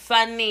 because I'm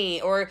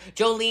funny. Or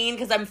Jolene,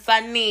 because I'm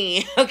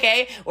funny,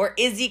 okay? Or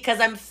Izzy,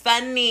 because I'm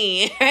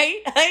funny,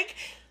 right? Like,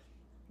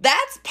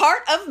 that's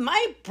part of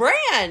my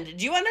brand.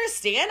 Do you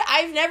understand?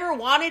 I've never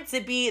wanted to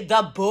be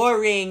the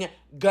boring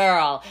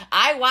girl.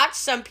 I watch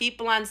some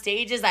people on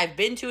stages. I've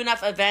been to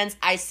enough events.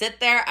 I sit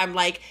there. I'm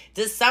like,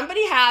 does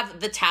somebody have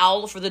the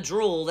towel for the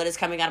drool that is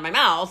coming out of my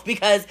mouth?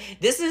 Because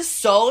this is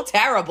so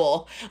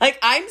terrible. Like,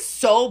 I'm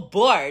so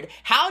bored.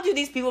 How do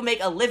these people make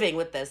a living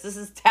with this? This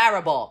is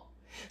terrible.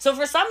 So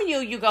for some of you,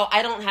 you go,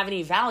 I don't have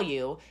any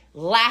value.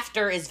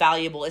 Laughter is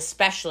valuable,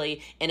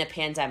 especially in a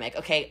pandemic.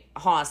 Okay,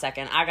 hold on a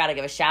second. I got to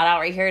give a shout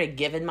out right here to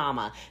Given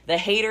Mama. The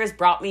haters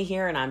brought me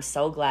here, and I'm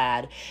so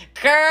glad.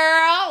 Girl,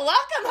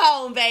 welcome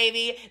home,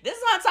 baby. This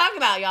is what I'm talking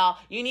about, y'all.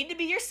 You need to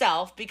be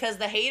yourself because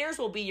the haters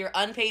will be your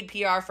unpaid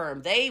PR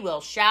firm. They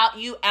will shout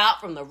you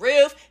out from the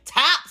roof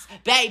tops,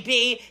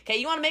 baby. Okay,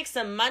 you want to make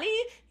some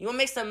money? You want to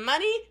make some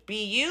money?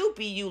 Be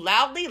you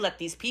loudly. Let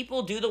these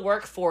people do the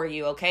work for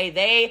you, okay?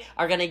 They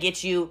are going to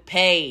get you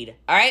paid,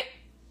 all right?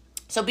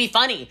 So be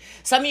funny.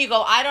 Some of you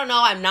go, I don't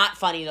know, I'm not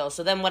funny though,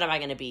 so then what am I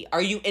going to be?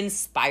 Are you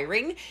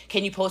inspiring?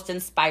 Can you post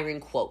inspiring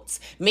quotes?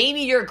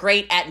 Maybe you're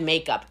great at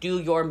makeup. Do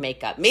your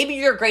makeup. Maybe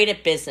you're great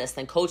at business.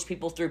 Then coach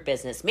people through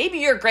business. Maybe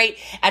you're great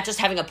at just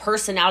having a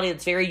personality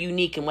that's very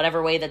unique in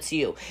whatever way that's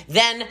you.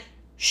 Then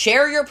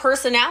share your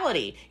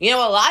personality. You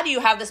know, a lot of you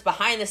have this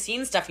behind the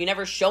scenes stuff. You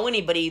never show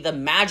anybody the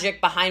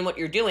magic behind what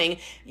you're doing.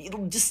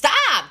 Just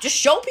stop. Just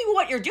show people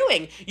what you're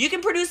doing. You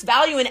can produce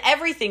value in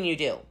everything you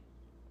do.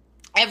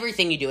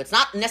 Everything you do. It's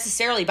not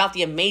necessarily about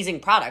the amazing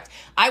product.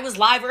 I was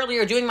live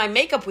earlier doing my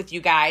makeup with you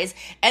guys,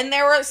 and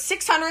there were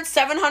 600,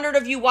 700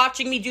 of you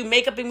watching me do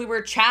makeup, and we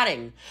were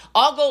chatting.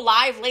 I'll go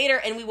live later,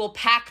 and we will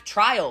pack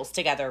trials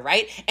together,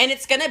 right? And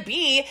it's going to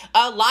be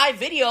a live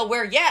video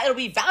where, yeah, it'll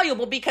be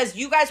valuable because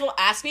you guys will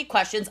ask me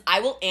questions. I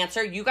will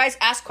answer. You guys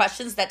ask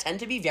questions that tend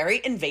to be very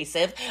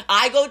invasive.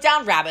 I go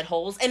down rabbit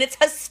holes, and it's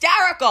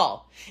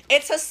hysterical.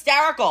 It's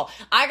hysterical.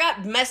 I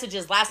got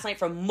messages last night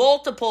from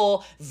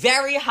multiple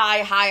very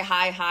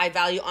high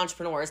value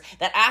entrepreneurs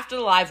that after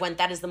the live went,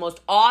 that is the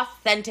most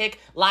authentic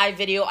live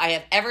video I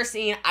have ever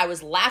seen. I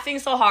was laughing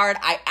so hard,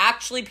 I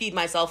actually peed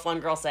myself, one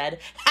girl said.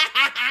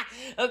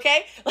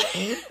 Okay?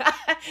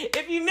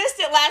 If you missed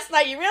it last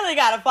night, you really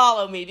got to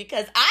follow me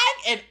because I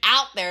am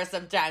out there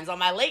sometimes on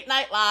my late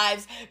night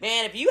lives.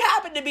 Man, if you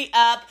happen to be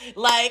up,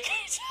 like,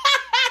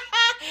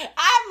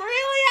 I'm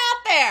really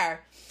out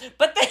there.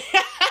 But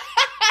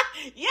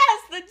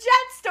yes, the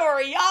jet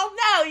story,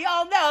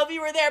 y'all know if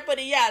you were there, put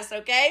a yes,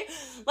 okay?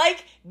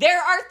 Like, there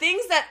are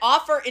things that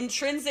offer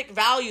intrinsic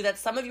value that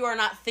some of you are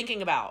not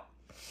thinking about.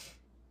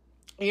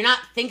 You're not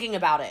thinking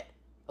about it.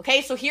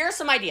 Okay, so here are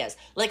some ideas.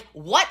 Like,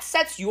 what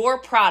sets your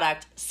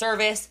product,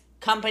 service,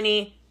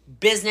 company,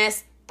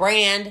 business,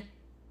 brand,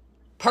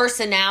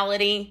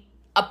 personality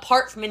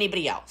apart from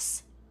anybody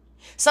else?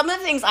 Some of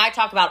the things I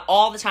talk about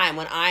all the time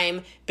when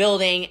I'm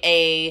building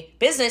a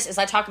business is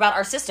I talk about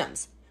our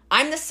systems.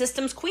 I'm the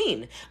systems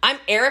queen. I'm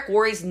Eric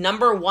Worre's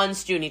 #1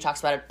 student. He talks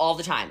about it all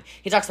the time.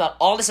 He talks about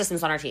all the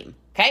systems on our team,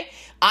 okay?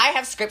 I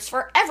have scripts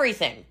for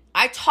everything.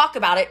 I talk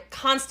about it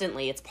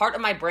constantly. It's part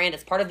of my brand.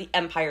 It's part of the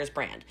Empire's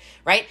brand,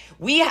 right?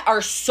 We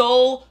are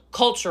so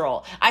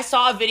cultural. I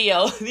saw a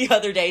video the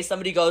other day.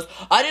 Somebody goes,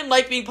 I didn't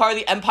like being part of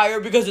the Empire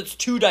because it's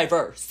too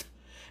diverse.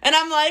 And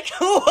I'm like,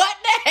 what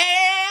the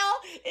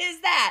hell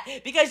is that?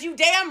 Because you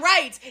damn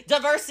right,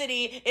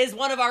 diversity is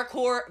one of our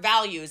core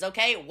values,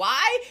 okay?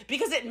 Why?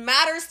 Because it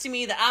matters to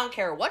me that I don't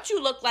care what you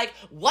look like,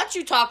 what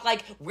you talk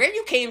like, where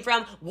you came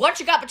from, what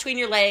you got between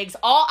your legs.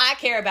 All I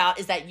care about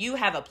is that you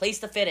have a place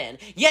to fit in.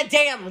 Yeah,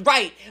 damn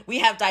right, we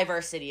have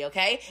diversity,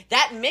 okay?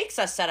 That makes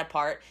us set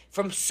apart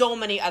from so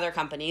many other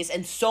companies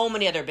and so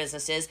many other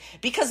businesses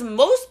because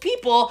most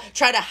people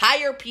try to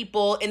hire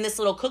people in this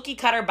little cookie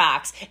cutter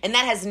box, and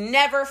that has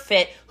never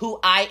fit who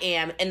I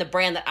am and the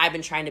brand that I've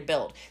been trying to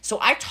build. So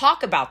I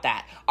talk about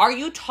that. Are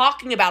you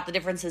talking about the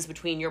differences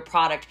between your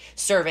product,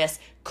 service,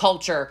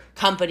 culture,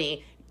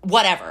 company,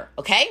 whatever,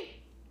 okay?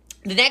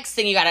 The next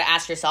thing you got to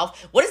ask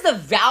yourself, what is the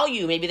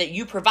value maybe that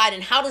you provide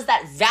and how does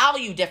that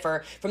value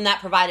differ from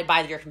that provided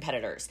by your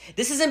competitors?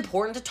 This is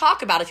important to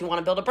talk about if you want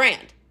to build a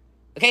brand.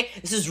 Okay,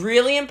 this is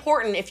really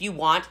important if you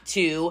want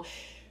to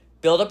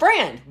build a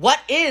brand. What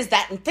is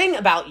that thing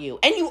about you?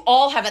 And you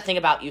all have that thing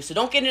about you. So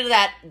don't get into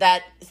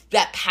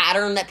that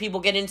pattern that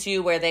people get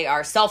into where they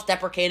are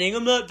self-deprecating.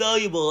 I'm not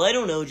valuable. I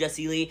don't know,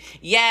 Jessie Lee.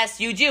 Yes,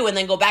 you do. And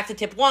then go back to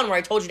tip 1 where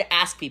I told you to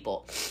ask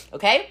people.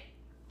 Okay?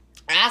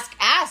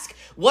 Ask.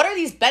 What are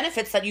these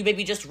benefits that you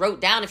maybe just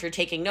wrote down if you're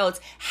taking notes?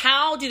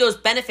 How do those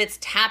benefits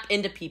tap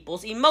into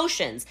people's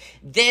emotions?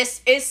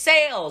 This is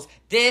sales.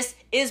 This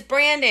is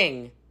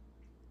branding.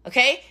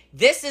 Okay?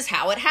 This is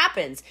how it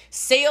happens.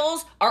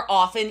 Sales are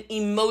often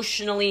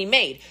emotionally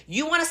made.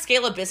 You want to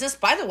scale a business?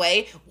 By the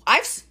way,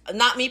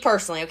 not me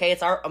personally, okay?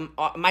 It's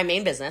my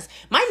main business.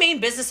 My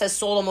main business has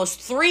sold almost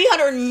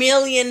 $300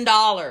 million,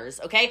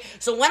 okay?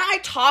 So when I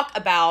talk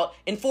about,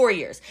 in 4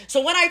 years,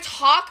 so when I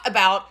talk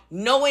about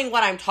knowing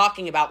what I'm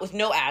talking about, with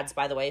no ads,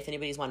 by the way, if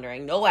anybody's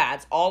wondering, no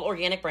ads, all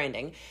organic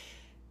branding,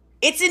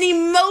 it's an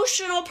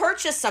emotional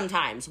purchase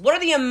sometimes. What are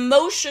the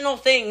emotional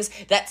things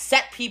that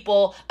set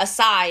people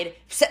aside,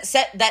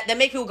 that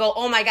make people go,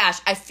 oh my gosh,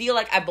 I feel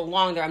like I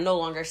belong there. I'm no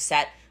longer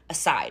set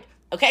aside.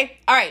 Okay?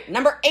 All right.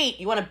 Number 8,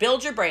 you want to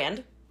build your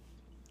brand.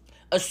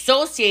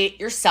 Associate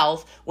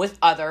yourself with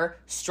other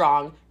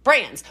strong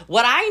brands.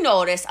 What I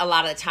notice a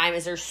lot of the time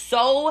is there's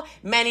so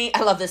many,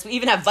 I love this, we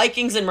even have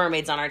Vikings and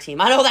mermaids on our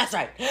team. I know that's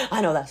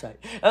right.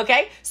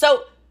 Okay?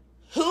 So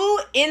who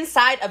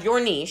inside of your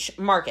niche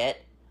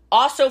market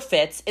also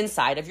fits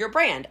inside of your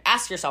brand?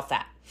 Ask yourself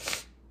that.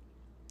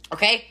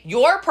 Okay?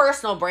 Your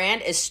personal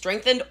brand is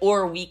strengthened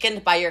or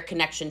weakened by your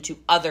connection to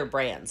other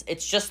brands.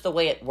 It's just the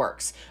way it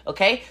works.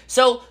 Okay?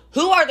 So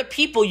who are the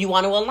people you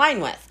want to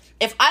align with?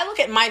 If I look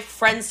at my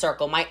friend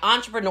circle, my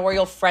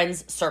entrepreneurial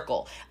friends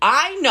circle,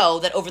 I know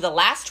that over the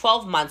last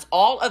 12 months,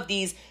 all of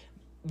these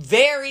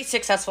very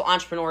successful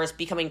entrepreneurs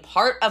becoming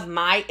part of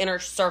my inner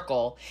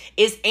circle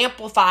is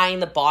amplifying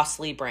the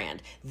Bossly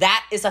brand.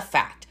 That is a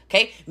fact.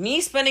 Okay,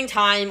 me spending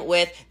time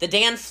with the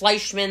Dan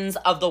Fleischmans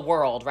of the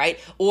world, right?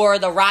 Or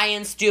the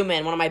Ryan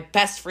Stewman, one of my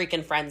best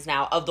freaking friends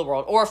now of the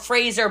world, or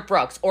Fraser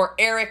Brooks, or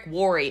Eric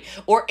Worre,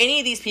 or any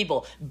of these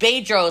people.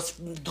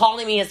 Bedros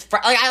calling me his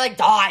friend. I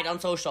died on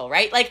social,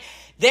 right? Like,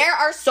 there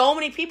are so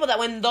many people that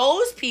when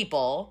those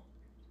people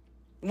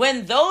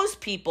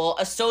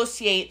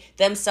associate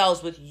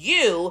themselves with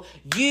you,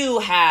 you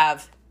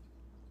have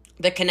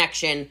the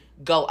connection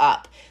go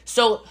up.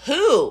 So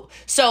who?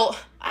 So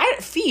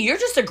Fee, you're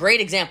just a great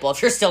example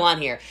if you're still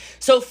on here.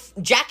 So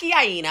Jackie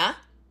Aina,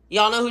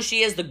 y'all know who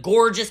she is, the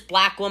gorgeous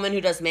black woman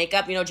who does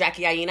makeup. You know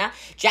Jackie Aina?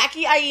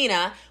 Jackie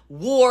Aina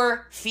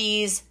wore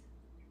Fee's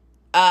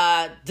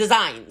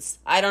designs.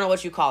 I don't know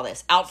what you call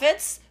this.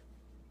 Outfits?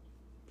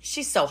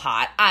 She's so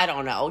hot. I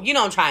don't know. You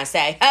know what I'm trying to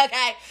say.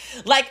 Okay.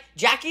 Like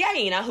Jackie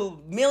Aina, who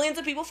millions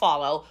of people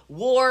follow,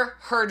 wore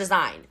her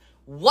design.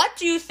 What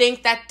do you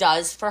think that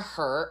does for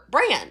her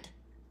brand?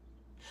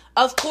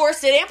 Of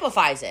course, it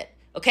amplifies it.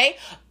 Okay?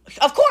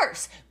 Of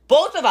course.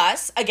 Both of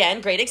us, again,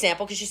 great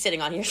example because she's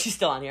sitting on here. She's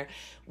still on here.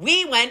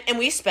 We went and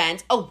we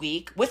spent a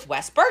week with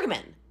Wes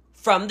Bergman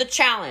from The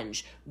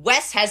Challenge.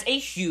 Wes has a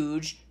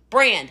huge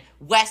brand.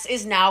 Wes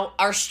is now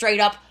our straight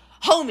up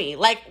homie.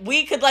 Like,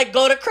 we could, like,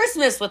 go to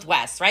Christmas with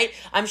Wes, right?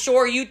 I'm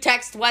sure you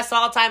text Wes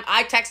all the time.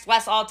 I text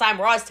Wes all the time.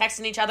 We're always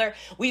texting each other.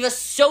 We've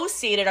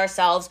associated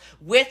ourselves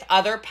with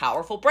other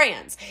powerful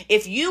brands.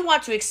 If you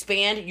want to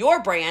expand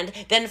your brand,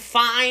 then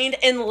find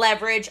and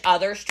leverage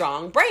other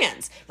strong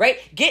brands, right?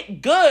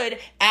 Get good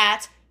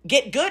at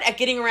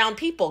getting around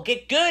people.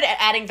 Get good at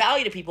adding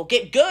value to people.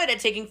 Get good at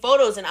taking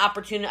photos and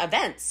opportune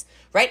events,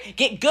 right?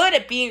 Get good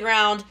at being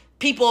around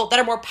people that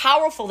are more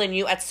powerful than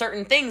you at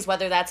certain things,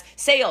 whether that's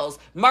sales,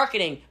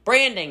 marketing,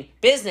 branding,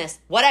 business,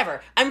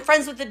 whatever. I'm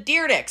friends with the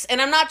Deerdicks,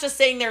 and I'm not just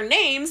saying their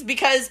names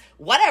because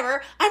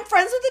whatever. I'm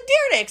friends with the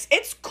Deerdicks.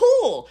 It's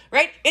cool,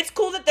 right? It's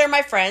cool that they're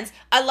my friends.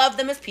 I love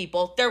them as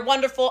people. They're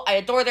wonderful. I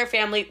adore their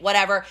family,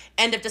 whatever.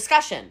 End of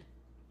discussion.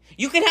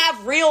 You can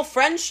have real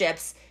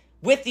friendships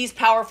with these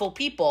powerful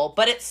people,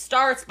 but it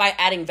starts by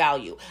adding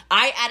value.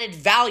 I added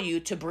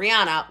value to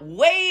Brianna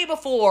way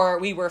before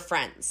we were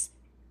friends.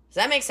 Does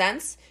that make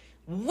sense?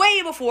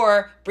 Way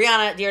before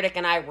Brianna Deerdick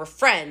and I were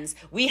friends,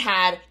 we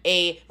had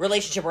a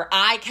relationship where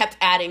I kept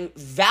adding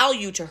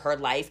value to her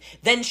life.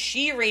 Then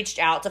she reached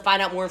out to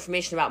find out more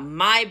information about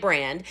my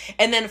brand.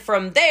 And then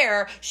from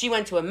there, she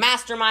went to a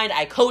mastermind.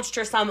 I coached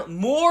her some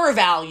more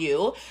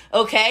value,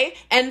 okay?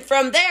 And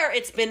from there,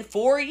 it's been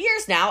 4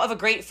 years now of a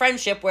great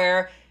friendship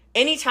where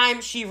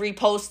anytime she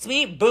reposts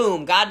me,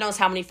 boom, God knows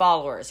how many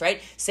followers,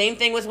 right? Same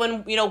thing with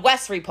when,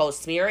 Wes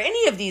reposts me or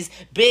any of these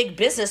big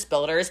business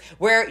builders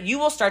where you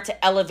will start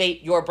to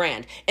elevate your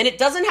brand. And it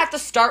doesn't have to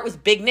start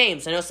with big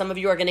names. I know some of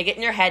you are going to get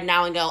in your head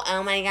now and go,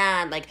 oh my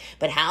God,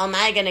 but how am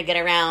I going to get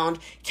around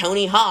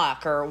Tony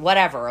Hawk or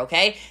whatever,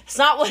 okay? It's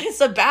not what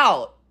it's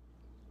about.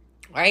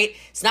 Right?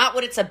 It's not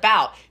what it's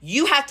about.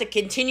 You have to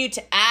continue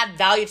to add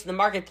value to the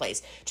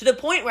marketplace to the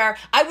point where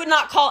I would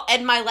not call Ed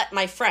Mylett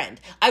my friend.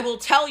 I will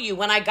tell you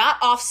when I when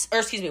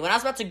I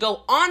was about to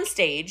go on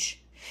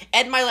stage,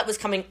 Ed Mylett was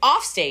coming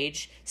off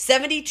stage,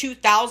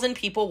 72,000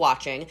 people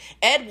watching.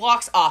 Ed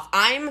walks off.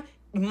 I'm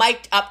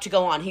mic'd up to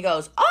go on. He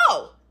goes,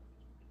 oh,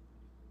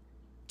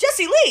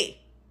 Jessie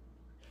Lee,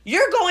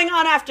 you're going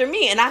on after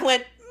me. And I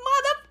went,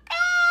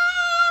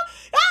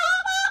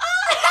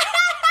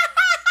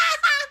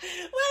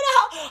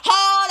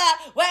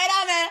 wait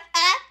a minute.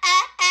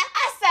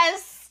 I said,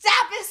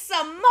 stop it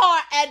some more,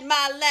 Ed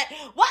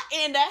Mylett. What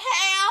in the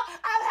hell?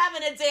 I'm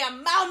having a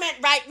damn moment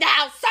right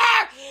now,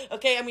 sir.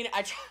 Okay,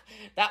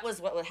 that was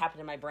what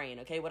happened in my brain,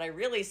 okay? What I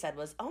really said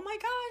was, oh my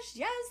gosh,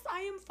 yes,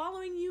 I am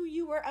following you.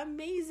 You were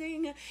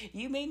amazing.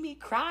 You made me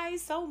cry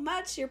so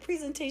much. Your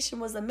presentation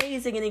was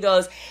amazing. And he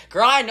goes,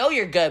 girl, I know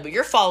you're good, but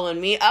you're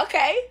following me.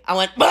 Okay. I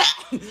went,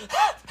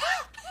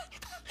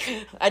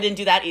 I didn't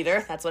do that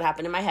either. That's what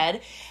happened in my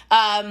head.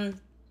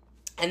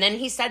 And then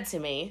he said to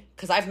me,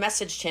 because I've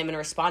messaged him and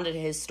responded to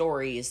his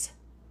stories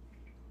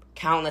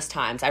countless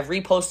times. I've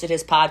reposted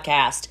his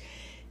podcast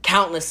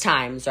countless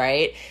times,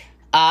 right?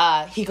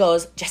 He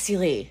goes, Jessie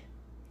Lee.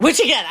 Which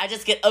again, I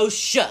just get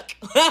shook.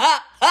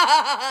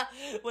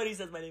 When he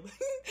says my name.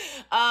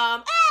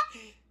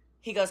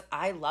 He goes,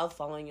 I love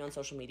following you on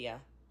social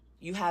media.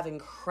 You have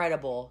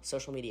incredible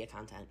social media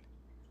content.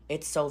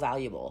 It's so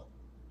valuable.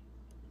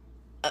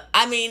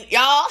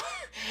 Y'all,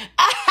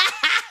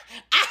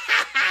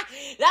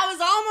 that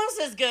was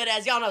almost as good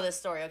as, y'all know this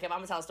story, okay? But I'm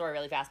going to tell a story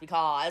really fast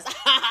because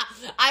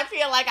I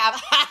feel like I'm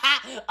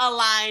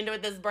aligned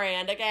with this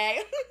brand,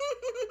 okay?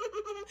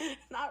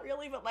 Not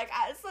really, but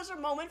it's such a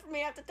moment for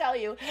me, I have to tell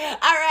you. All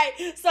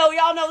right, so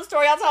y'all know the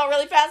story. I'll tell it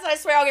really fast, and I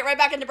swear I'll get right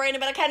back into branding,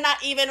 but I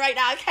cannot even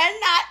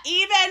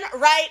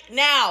right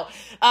now.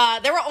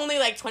 There were only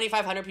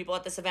 2,500 people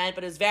at this event,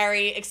 but it was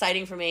very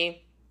exciting for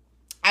me.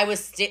 I was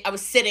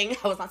sitting,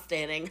 I was not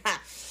standing.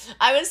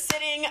 I was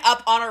sitting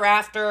up on a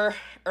rafter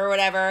or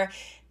whatever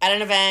at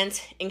an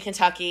event in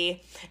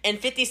Kentucky, and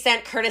 50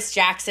 Cent Curtis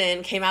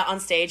Jackson came out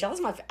on stage. I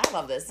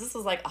love this. This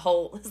is like a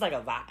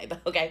vibe,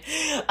 okay?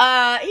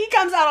 He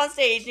comes out on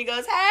stage and he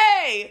goes,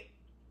 hey,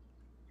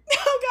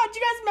 oh God, do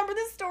you guys remember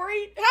this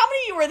story? How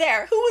many of you were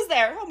there? Who was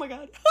there? Oh my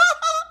God.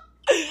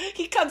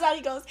 He comes out,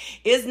 he goes,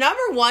 is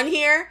number one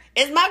here?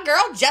 Is my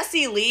girl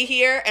Jessie Lee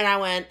here? And I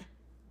went,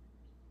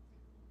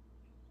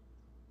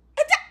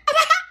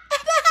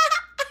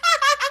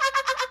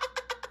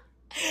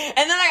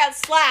 and then I got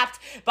slapped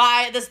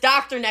by this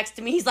doctor next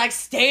to me. He's like,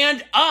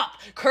 stand up.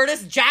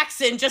 Curtis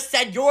Jackson just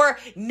said your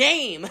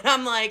name. And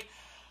I'm like,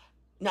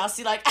 no,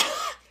 see,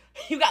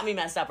 you got me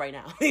messed up right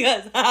now.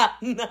 Because,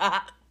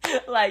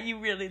 you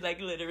really,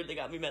 literally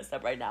got me messed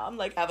up right now. I'm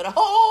having a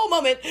whole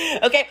moment.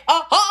 Okay,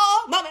 a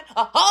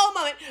whole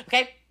moment.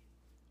 Okay,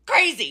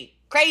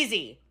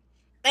 crazy.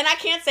 And I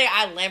can't say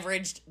I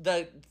leveraged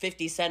the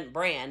 50 Cent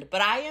brand, but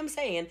I am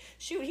saying,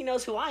 shoot, he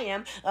knows who I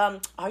am.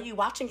 Are you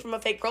watching from a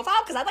fake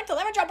profile? Because I'd like to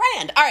leverage your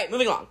brand. All right,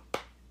 moving along.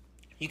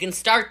 You can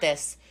start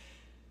this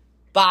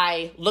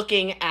by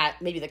looking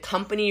at maybe the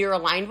company you're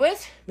aligned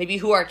with, maybe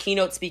who are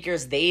keynote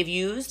speakers they've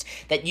used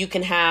that you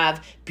can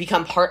have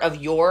become part of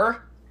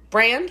your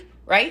brand,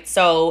 right?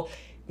 So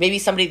maybe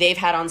somebody they've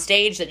had on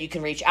stage that you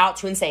can reach out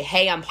to and say,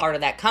 hey, I'm part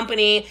of that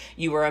company.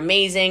 You were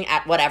amazing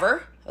at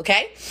whatever,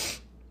 okay?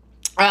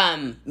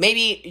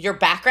 maybe your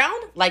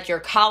background, like your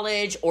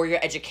college or your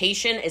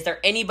education. Is there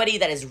anybody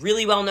that is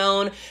really well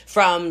known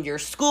from your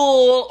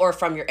school or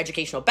from your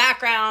educational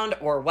background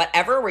or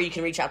whatever, where you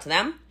can reach out to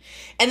them?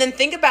 And then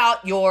think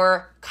about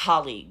your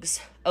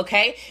colleagues,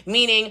 okay?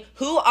 Meaning,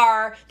 who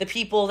are the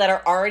people that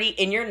are already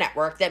in your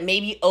network that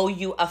maybe owe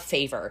you a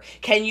favor?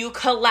 Can you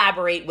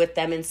collaborate with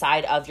them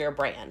inside of your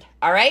brand?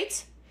 All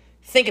right?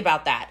 Think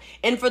about that.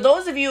 And for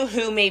those of you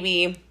who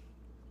maybe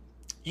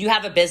you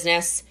have a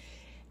business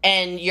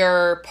and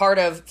you're part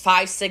of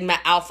Phi Sigma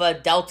Alpha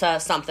Delta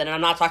something, and I'm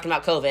not talking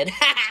about COVID,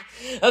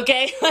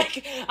 okay?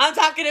 Like, I'm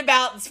talking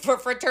about for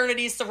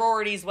fraternities,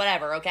 sororities,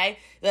 whatever, okay?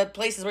 The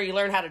places where you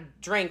learn how to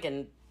drink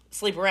and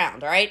sleep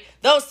around, all right?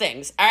 Those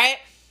things, all right?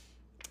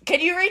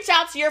 Could you reach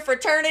out to your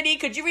fraternity?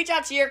 Could you reach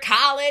out to your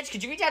college?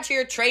 Could you reach out to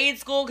your trade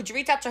school? Could you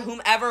reach out to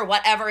whomever,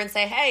 whatever, and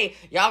say, hey,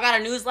 y'all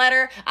got a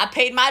newsletter? I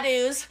paid my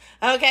dues,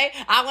 okay?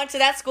 I went to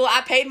that school.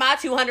 I paid my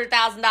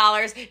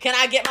 $200,000. Can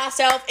I get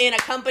myself in a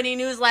company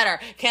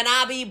newsletter? Can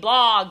I be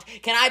blogged?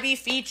 Can I be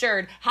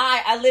featured?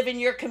 Hi, I live in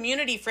your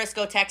community,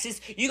 Frisco, Texas.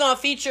 You gonna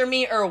feature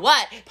me or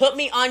what? Put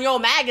me on your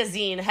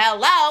magazine.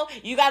 Hello?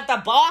 You got the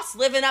boss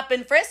living up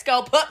in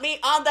Frisco. Put me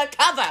on the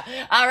cover.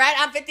 All right?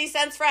 I'm 50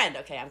 Cent's friend.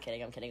 Okay, I'm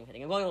kidding. I'm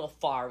going a little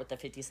far with the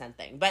 50 Cent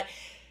thing, but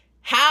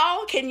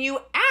how can you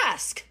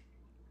ask?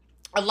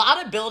 A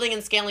lot of building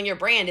and scaling your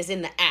brand is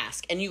in the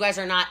ask, and you guys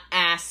are not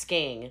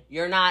asking.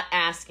 You're not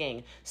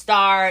asking.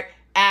 Start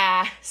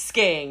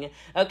asking,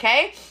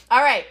 okay?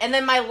 All right, and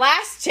then my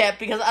last tip,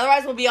 because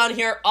otherwise we'll be on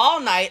here all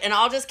night, and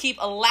I'll just keep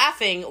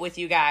laughing with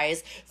you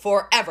guys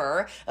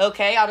forever,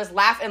 okay? I'll just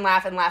laugh and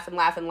laugh and laugh and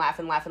laugh and laugh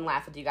and laugh and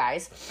laugh with you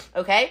guys,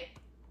 okay?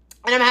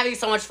 And I'm having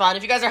so much fun.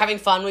 If you guys are having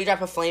fun, will you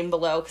drop a flame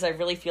below? Because I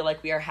really feel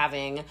like we are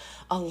having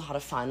a lot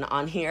of fun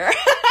on here.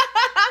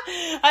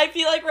 I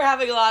feel like we're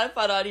having a lot of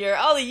fun on here.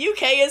 Oh, the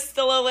UK is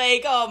still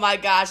awake. Oh my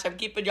gosh, I'm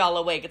keeping y'all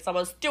awake. It's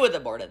almost 2 in the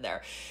morning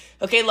there.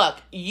 Okay, look,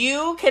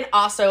 you can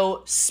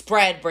also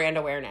spread brand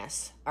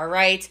awareness, all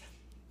right?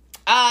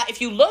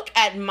 If you look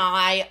at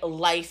my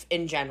life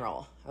in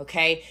general,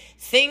 okay,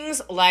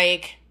 things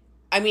like,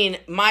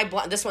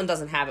 this one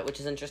doesn't have it,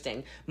 which is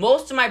interesting.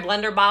 Most of my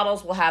blender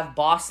bottles will have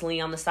Boss Lee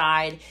on the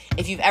side.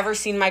 If you've ever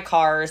seen my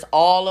cars,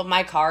 all of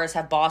my cars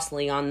have Boss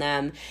Lee on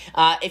them.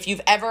 If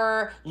you've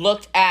ever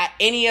looked at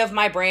any of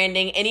my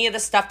branding, any of the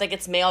stuff that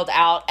gets mailed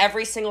out,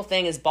 every single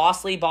thing is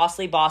Boss Lee, Boss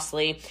Lee, Boss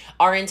Lee.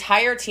 Our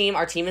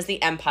team is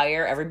the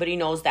Empire. Everybody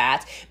knows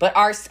that. But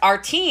our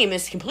team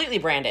is completely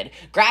branded.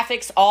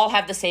 Graphics all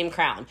have the same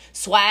crown.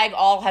 Swag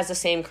all has the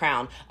same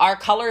crown. Our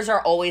colors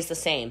are always the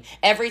same.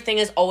 Everything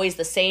is always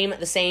the same.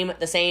 The same.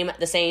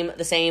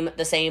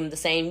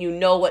 You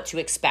know what to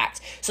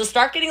expect. So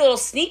start getting a little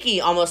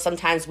sneaky almost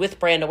sometimes with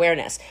brand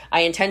awareness.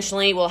 I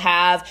intentionally will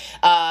have,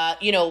 a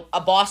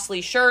Boss Lee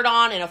shirt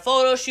on in a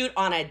photo shoot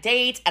on a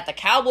date at the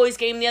Cowboys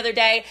game the other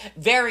day.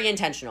 Very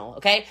intentional,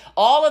 okay?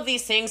 All of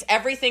these things,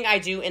 everything I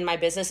do in my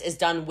business is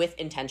done with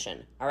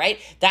intention, all right?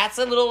 That's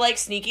a little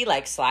sneaky,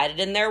 slide it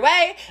in their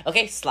way,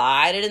 okay?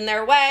 Slide it in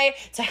their way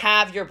to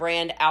have your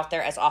brand out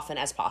there as often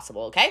as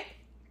possible, okay?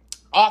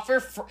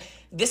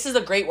 This is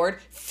a great word,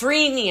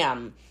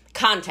 freemium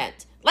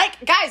content.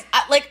 Guys,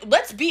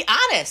 let's be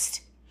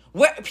honest.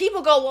 Where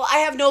people go, well, I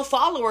have no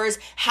followers.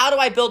 How do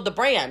I build the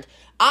brand?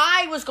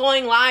 I was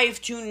going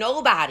live to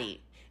nobody.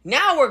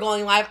 Now we're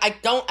going live. I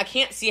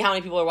can't see how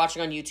many people are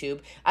watching on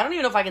YouTube. I don't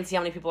even know if I can see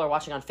how many people are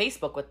watching on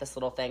Facebook with this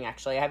little thing,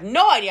 actually. I have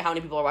no idea how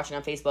many people are watching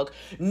on Facebook.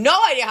 No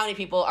idea how many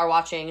people are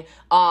watching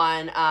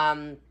on,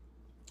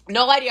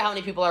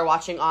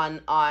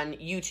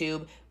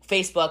 YouTube,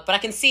 Facebook, but I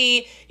can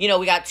see,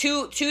 we got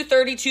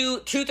 232,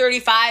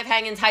 235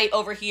 hanging tight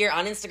over here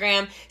on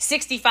Instagram,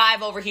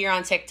 65 over here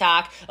on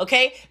TikTok,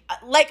 okay?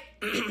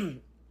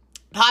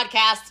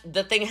 Podcast,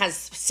 the thing has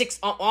 6,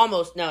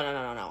 almost,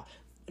 no.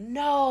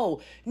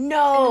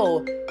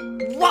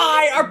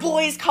 Why are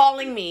boys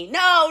calling me?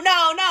 No.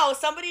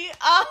 Somebody,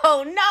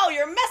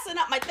 you're messing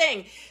up my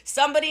thing.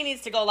 Somebody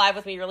needs to go live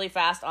with me really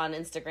fast on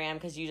Instagram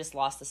because you just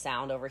lost the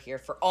sound over here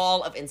for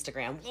all of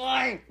Instagram.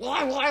 Why?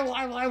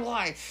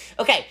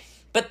 Okay,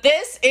 but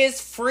this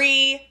is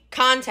free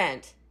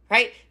content,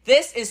 right?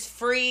 This is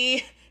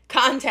free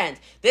content.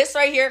 This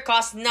right here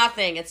costs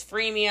nothing. It's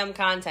freemium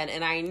content.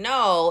 And I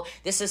know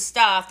this is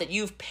stuff that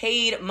you've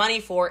paid money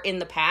for in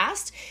the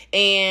past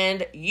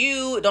and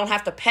you don't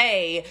have to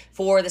pay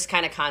for this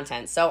kind of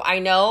content. So I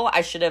know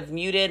I should have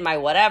muted my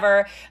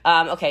whatever.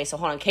 Okay, so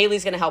hold on.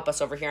 Kaylee's going to help us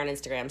over here on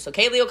Instagram. So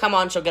Kaylee will come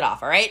on. She'll get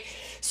off. All right.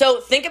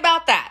 So think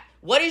about that.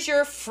 What is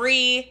your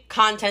free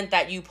content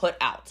that you put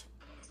out?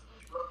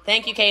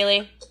 Thank you,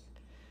 Kaylee.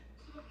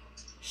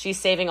 She's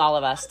saving all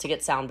of us to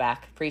get sound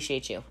back.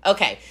 Appreciate you.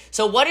 Okay,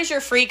 so what is your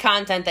free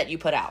content that you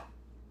put out?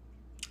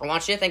 I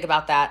want you to think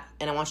about that,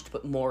 and I want you to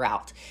put more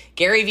out.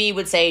 Gary Vee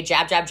would say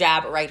jab, jab,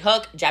 jab, right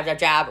hook, jab, jab,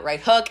 jab, right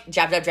hook,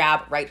 jab, jab,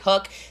 jab, right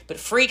hook, but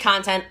free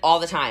content all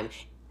the time.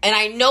 And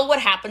I know what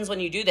happens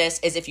when you do this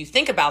is if you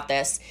think about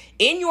this,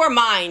 in your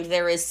mind,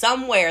 there is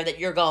somewhere that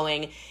you're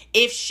going,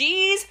 if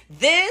she's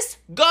this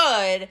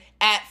good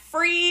at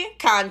free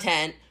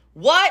content,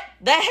 What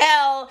the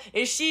hell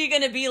is she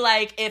going to be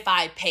like if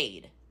I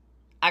paid?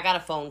 I got a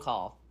phone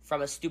call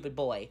from a stupid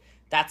boy.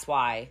 That's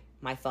why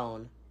my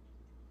phone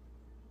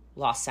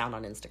lost sound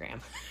on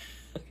Instagram.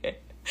 Okay.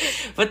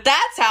 But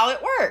that's how it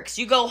works.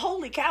 You go,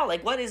 holy cow,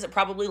 like what is it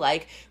probably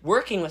like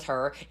working with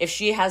her if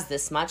she has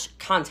this much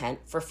content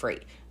for free?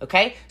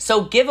 Okay,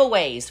 so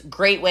giveaways,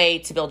 great way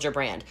to build your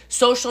brand.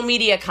 Social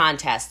media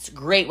contests,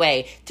 great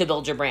way to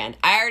build your brand.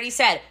 I already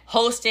said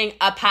hosting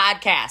a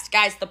podcast.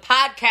 Guys, the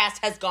podcast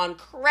has gone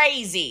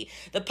crazy.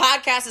 The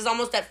podcast is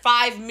almost at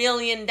 5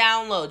 million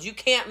downloads. You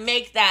can't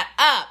make that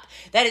up.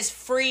 That is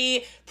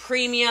free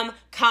premium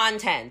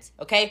content,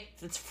 okay?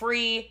 It's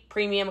free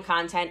premium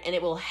content and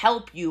it will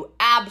help you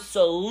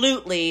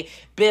absolutely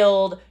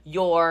build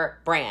your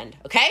brand,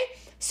 okay?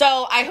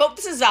 So I hope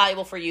this is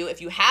valuable for you. If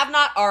you have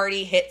not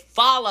already, hit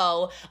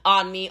follow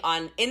on me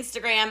on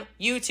Instagram,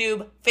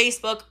 YouTube,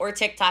 Facebook, or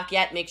TikTok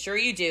yet. Make sure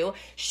you do.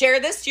 Share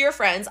this to your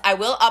friends. I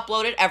will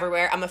upload it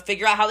everywhere. I'm going to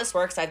figure out how this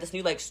works. I have this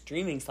new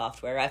streaming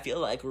software. I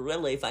feel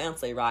really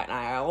fancy right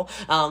now.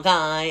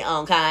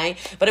 Okay.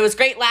 But it was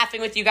great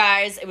laughing with you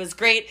guys. It was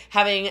great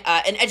having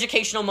an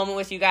educational moment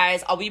with you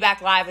guys. I'll be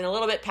back live in a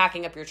little bit,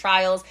 packing up your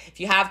trials. If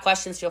you have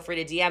questions, feel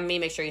free to DM me.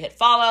 Make sure you hit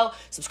follow,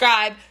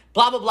 subscribe,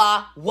 blah, blah,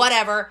 blah,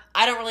 whatever.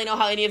 I don't really know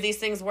how any of these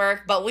things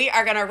work, but we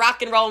are going to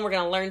rock and roll and we're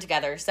going to learn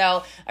together.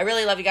 So I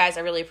really love you guys.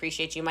 I really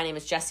appreciate you. My name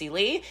is Jessie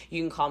Lee.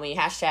 You can call me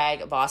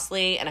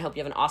 #BossLee, and I hope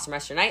you have an awesome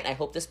rest of your night, and I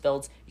hope this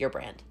builds your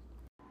brand.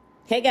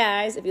 Hey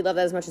guys, if you love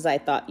that as much as I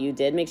thought you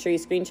did, make sure you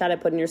screenshot it,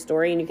 put in your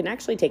story, and you can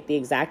actually take the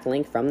exact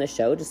link from the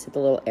show, just hit the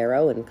little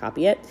arrow and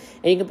copy it,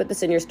 and you can put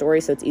this in your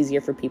story so it's easier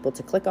for people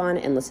to click on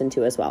and listen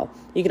to as well.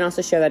 You can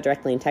also share that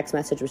directly in text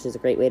message, which is a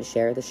great way to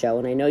share the show,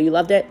 and I know you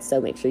loved it, so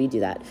make sure you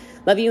do that.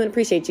 Love you and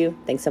appreciate you.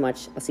 Thanks so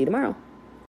much. I'll see you tomorrow.